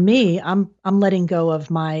 And then for me, I'm letting go of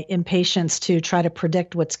my impatience to try to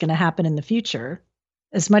predict what's going to happen in the future.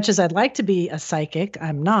 As much as I'd like to be a psychic,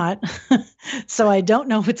 I'm not. So I don't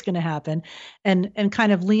know what's going to happen, and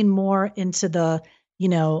kind of lean more into the,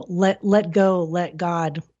 let go, let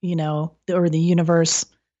God, or the universe,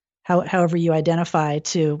 however you identify,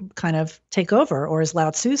 to kind of take over. Or as Lao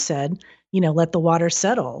Tzu said, let the water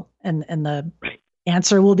settle, and the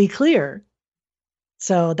answer will be clear.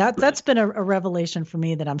 So that's been a revelation for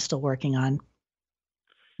me that I'm still working on.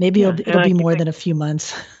 Maybe it'll be more than a few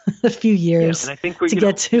months, a few years, and I think to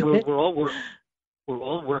get to it. We're all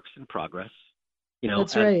works in progress.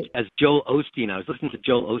 That's right. As Joel Osteen, I was listening to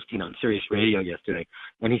Joel Osteen on Sirius Radio yesterday,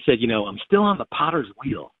 and he said, I'm still on the potter's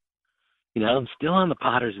wheel. I'm still on the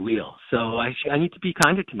potter's wheel. So I need to be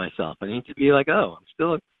kinder to myself. I need to be like, I'm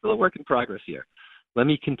still a work in progress here. Let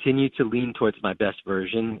me continue to lean towards my best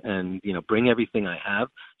version and, bring everything I have,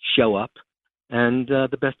 show up, and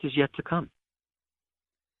the best is yet to come.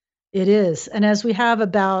 It is. And as we have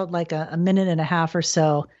about like a minute and a half or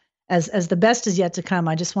so, as the best is yet to come,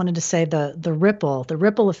 I just wanted to say the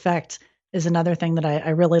ripple effect is another thing that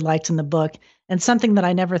I really liked in the book, and something that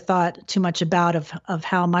I never thought too much about of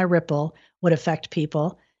how my ripple would affect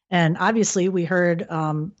people. And obviously we heard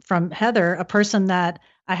from Heather, a person that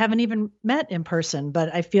I haven't even met in person,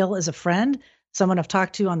 but I feel as a friend, someone I've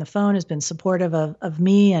talked to on the phone, has been supportive of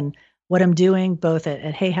me and what I'm doing, both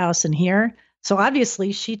at Hay House and here. So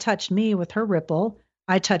obviously she touched me with her ripple.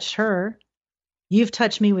 I touched her. You've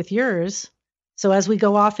touched me with yours. So as we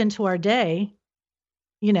go off into our day,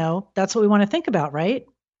 that's what we want to think about, right?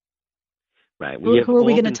 Right. Who are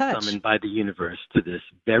we going to touch? Summoned by the universe to this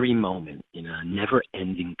very moment in a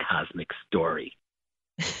never-ending cosmic story.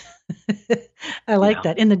 I like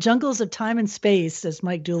that. In the jungles of time and space, as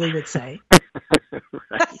Mike Dooley would say.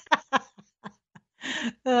 Right.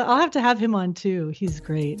 I'll have to have him on too. He's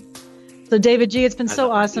great. So David G., it's been so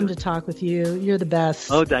awesome to talk with you. You're the best.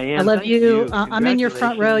 Oh, Diane, I love you. you. I'm in your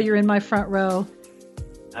front row. You're in my front row.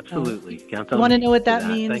 Absolutely. Count you on want to me know what for that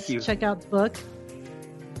means? Thank you. Check out the book.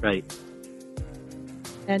 Right.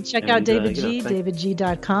 And check out David G.,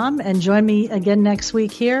 davidg.com. And join me again next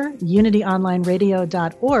week here,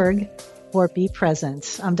 unityonlineradio.org, for Be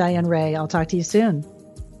Present. I'm Diane Ray. I'll talk to you soon.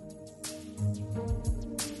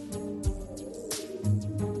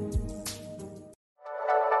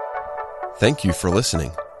 Thank you for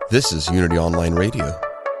listening. This is Unity Online Radio,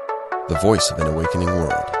 the voice of an awakening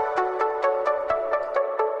world.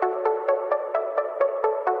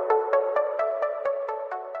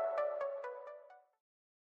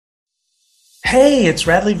 Hey, it's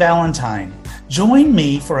Radley Valentine. Join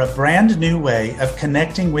me for a brand new way of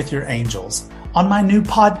connecting with your angels on my new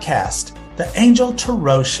podcast, The Angel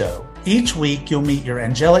Tarot Show. Each week, you'll meet your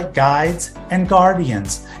angelic guides and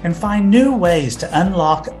guardians and find new ways to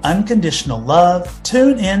unlock unconditional love,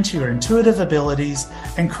 tune into your intuitive abilities,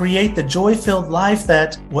 and create the joy-filled life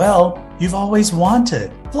that, well, you've always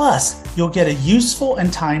wanted. Plus, you'll get a useful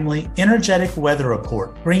and timely energetic weather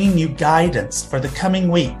report, bringing you guidance for the coming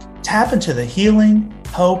week. Tap into the healing,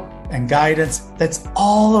 hope, and guidance that's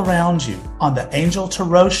all around you on the Angel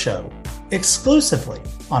Tarot Show, exclusively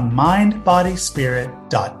on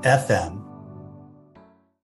mindbodyspirit.fm.